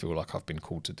that's what I feel like I've been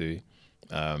called to do.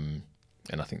 And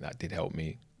I think that did help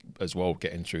me as well,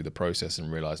 getting through the process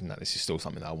and realizing that this is still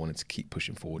something that I wanted to keep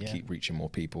pushing forward, keep reaching more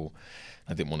people.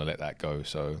 I didn't want to let that go.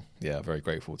 So very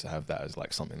grateful to have that as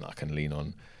like something that I can lean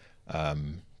on.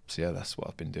 So that's what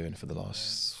I've been doing for the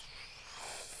last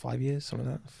 5 years, something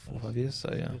like that, 4 or 5 years. So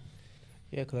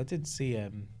because I did see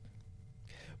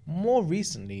more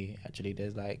recently actually.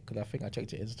 There's because I think I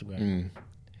checked your Instagram.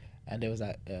 And there was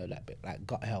like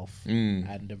gut health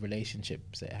and the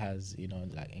relationships it has,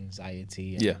 like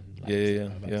anxiety. And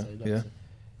So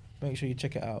make sure you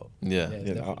check it out.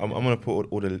 I'm gonna put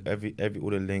all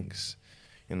the links.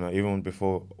 Even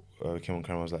before we came on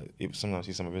camera, I was like, sometimes I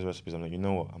see some of his recipes, I'm like, you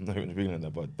know what? I'm not even vegan like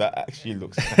that, but that actually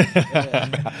looks.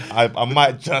 I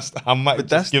might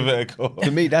just give it a go. For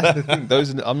me, that's the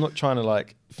thing. I'm not trying to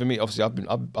For me, obviously, I've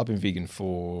been vegan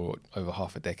for over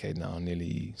half a decade now,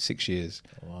 nearly 6 years.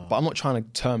 Wow. But I'm not trying to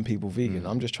turn people vegan.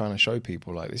 I'm just trying to show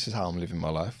people this is how I'm living my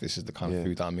life. This is the kind of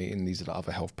food that I'm eating. These are the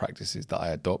other health practices that I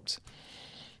adopt.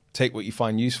 Take what you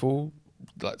find useful.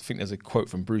 I think there's a quote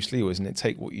from Bruce Lee, isn't it?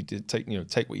 Take what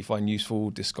you find useful,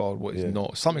 discard what is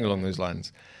not. Something along those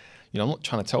lines. I'm not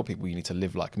trying to tell people you need to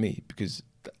live like me, because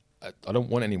I don't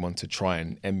want anyone to try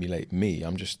and emulate me.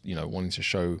 I'm just, wanting to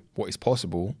show what is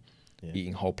possible,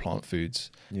 eating whole plant foods,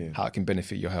 how it can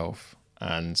benefit your health,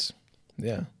 and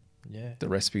the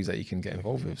recipes that you can get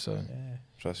involved with. So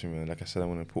trust me, man. Like I said, I'm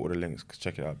gonna put all the links.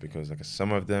 Check it out, because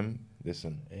some of them,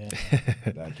 listen,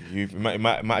 you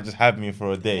might just have me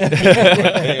for a day.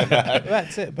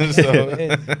 That's it. But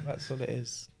that's all it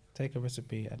is. Take a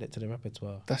recipe, add it to the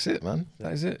repertoire. That's it, man.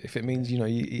 That is it. If it means you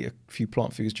eat a few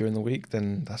plant foods during the week,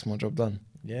 then that's my job done.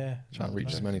 Try and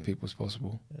reach as many people as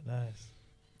possible.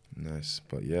 Nice.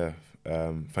 But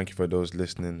thank you for those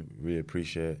listening. Really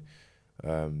appreciate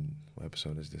it. What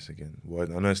episode is this again? Well,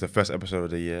 I know it's the first episode of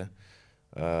the year.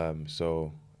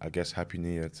 So I guess Happy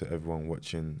New Year to everyone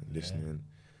watching, listening.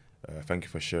 Thank you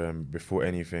for sharing. Before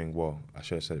anything, I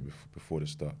should have said it before the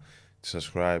start.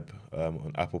 Subscribe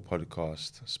on Apple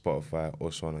Podcast, Spotify,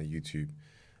 also on our YouTube.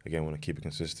 Again, I want to keep it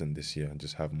consistent this year and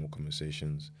just have more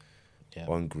conversations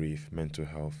on grief, mental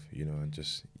health, and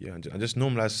just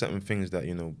normalize certain things that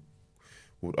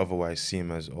would otherwise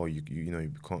seem as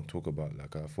you can't talk about.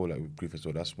 I feel like with grief as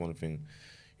well, that's one thing.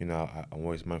 I'm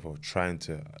always mindful of trying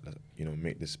to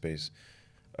make this space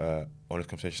honest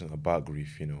conversation about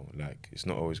grief. It's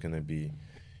not always gonna be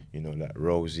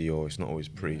rosy, or it's not always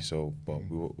pretty. So, but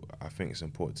I think it's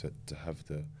important to have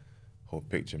the whole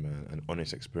picture, man, and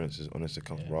honest experiences, honest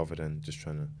accounts, rather than just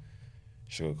trying to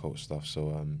sugarcoat stuff. So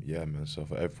man. So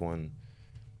for everyone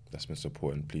that's been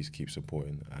supporting, please keep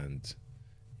supporting, and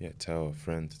tell a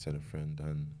friend,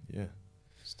 and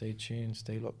stay tuned,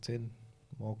 stay locked in.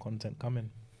 More content coming.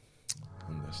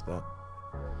 And that's that.